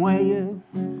entre muelles,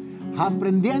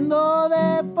 aprendiendo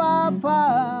de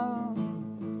papá.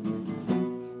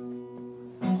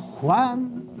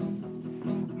 Juan,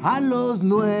 a los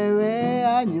 9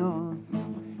 años,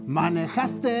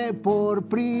 manejaste por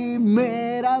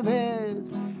primera vez,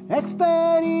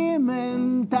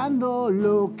 experimentando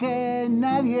lo que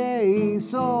nadie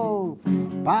hizo.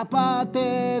 Papá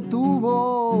te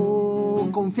tuvo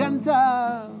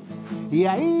confianza y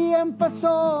ahí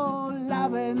empezó la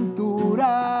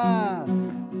aventura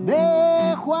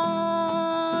de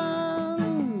Juan.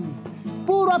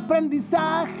 Puro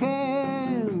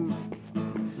aprendizaje,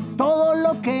 todo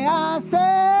lo que hace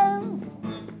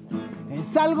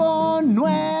es algo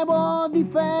nuevo,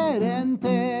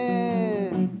 diferente.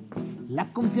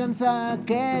 La confianza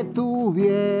que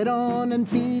tuvieron en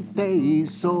ti te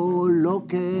hizo lo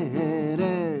que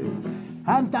eres.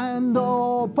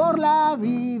 Andando por la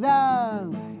vida,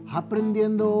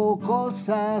 aprendiendo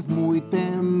cosas muy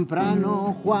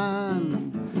temprano,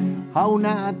 Juan. A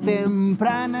una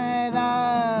temprana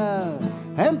edad,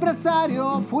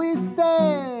 empresario fuiste,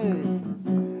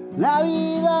 la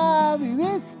vida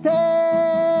viviste.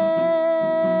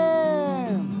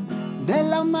 De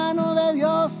la mano de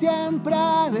Dios siempre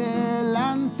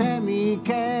adelante, mi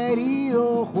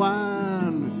querido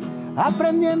Juan.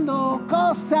 Aprendiendo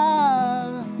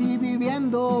cosas y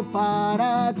viviendo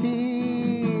para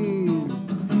ti.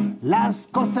 Las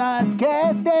cosas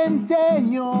que te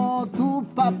enseñó tu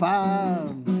papá,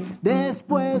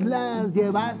 después las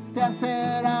llevaste a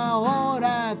hacer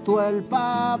ahora tú el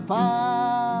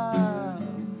papá.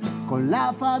 Con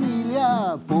la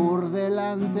familia por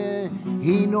delante,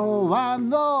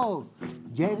 innovando,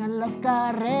 llegan las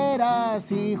carreras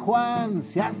y Juan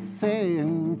se hace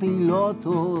un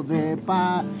piloto de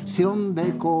pasión,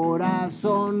 de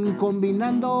corazón,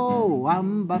 combinando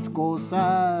ambas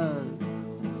cosas.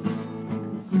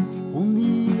 Un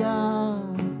día,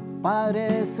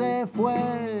 padre se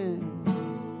fue,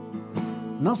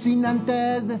 no sin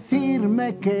antes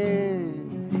decirme que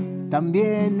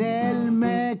también él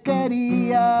me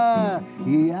quería,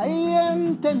 y ahí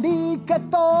entendí que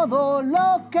todo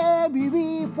lo que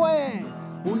viví fue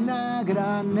una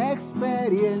gran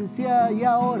experiencia, y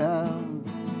ahora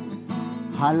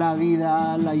a la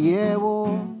vida la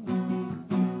llevo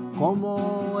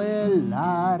como el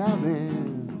árabe.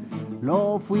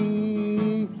 Lo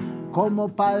fui como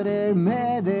padre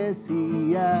me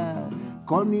decía,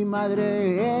 con mi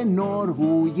madre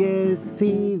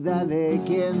enorgullecida de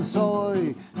quién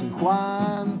soy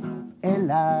Juan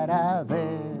el árabe.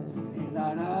 El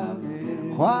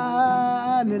árabe.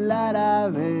 Juan el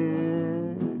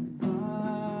árabe.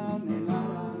 Juan el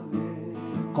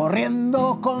árabe.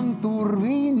 Corriendo con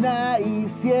turbina y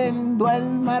siendo el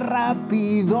más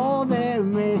rápido de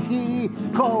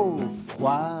México.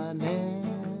 Juan el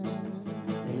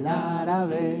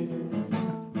árabe.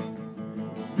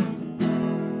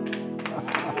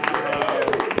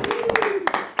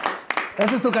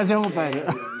 Esa es tu canción, compadre.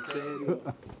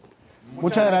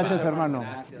 Muchas gracias, hermano.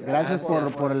 Gracias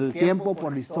por el tiempo,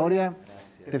 por la historia.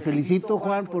 Te felicito,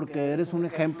 Juan, porque eres un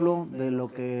ejemplo de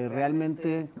lo que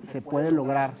realmente se puede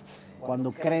lograr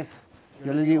cuando crees.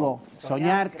 Yo les digo,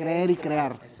 soñar, creer y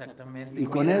crear. Exactamente. Y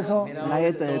con eso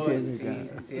nadie te detiene.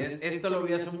 Sí. Esto lo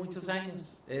vi hace muchos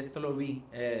años. Esto lo vi.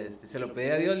 Se lo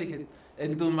pedí a Dios. Le dije,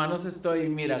 en tus manos estoy.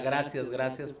 Mira,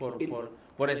 gracias por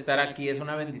por estar aquí. Es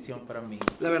una bendición para mí.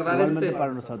 La verdad, Igualmente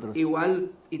para nosotros.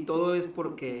 igual, y todo es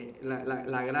porque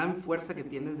la gran fuerza que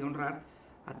tienes de honrar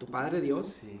a tu Padre Dios,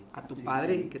 Sí, a tu sí,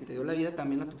 Padre sí. que te dio la vida,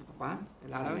 también a tu papá,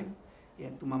 el árabe, y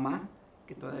a tu mamá,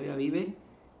 que todavía vive.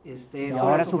 Y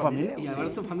ahora su familia. Y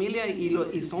ahora tu familia,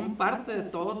 y son parte de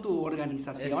toda tu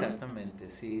organización. Exactamente,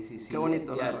 sí. Qué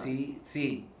bonito, Y la así,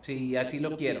 sí, así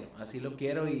lo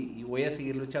quiero y voy a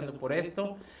seguir luchando por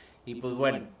esto. Y pues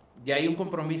bueno, ya hay un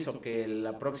compromiso que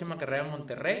la próxima carrera de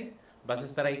Monterrey vas a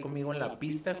estar ahí conmigo en la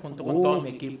pista junto con todo mi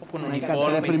equipo, con me encanta.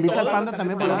 uniforme. Pero invita y todo. al Panda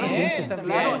también para También,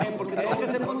 Claro, porque tengo que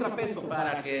hacer contrapeso.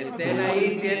 para que estén ahí,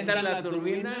 sientan la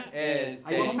turbina.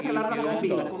 Ahí vamos a calar la y combi,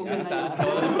 todo. la combi Ya de está,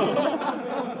 Nayo.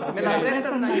 todo. Me la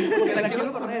prestas, Nayo, porque la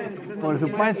quiero correr. Entonces Por aquí en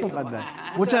el supuesto, piso.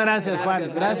 Panda. Muchas gracias,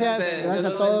 Juan. Gracias a ustedes. Gracias Dios a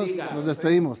los todos. bendiga. Nos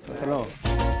despedimos. Hasta luego.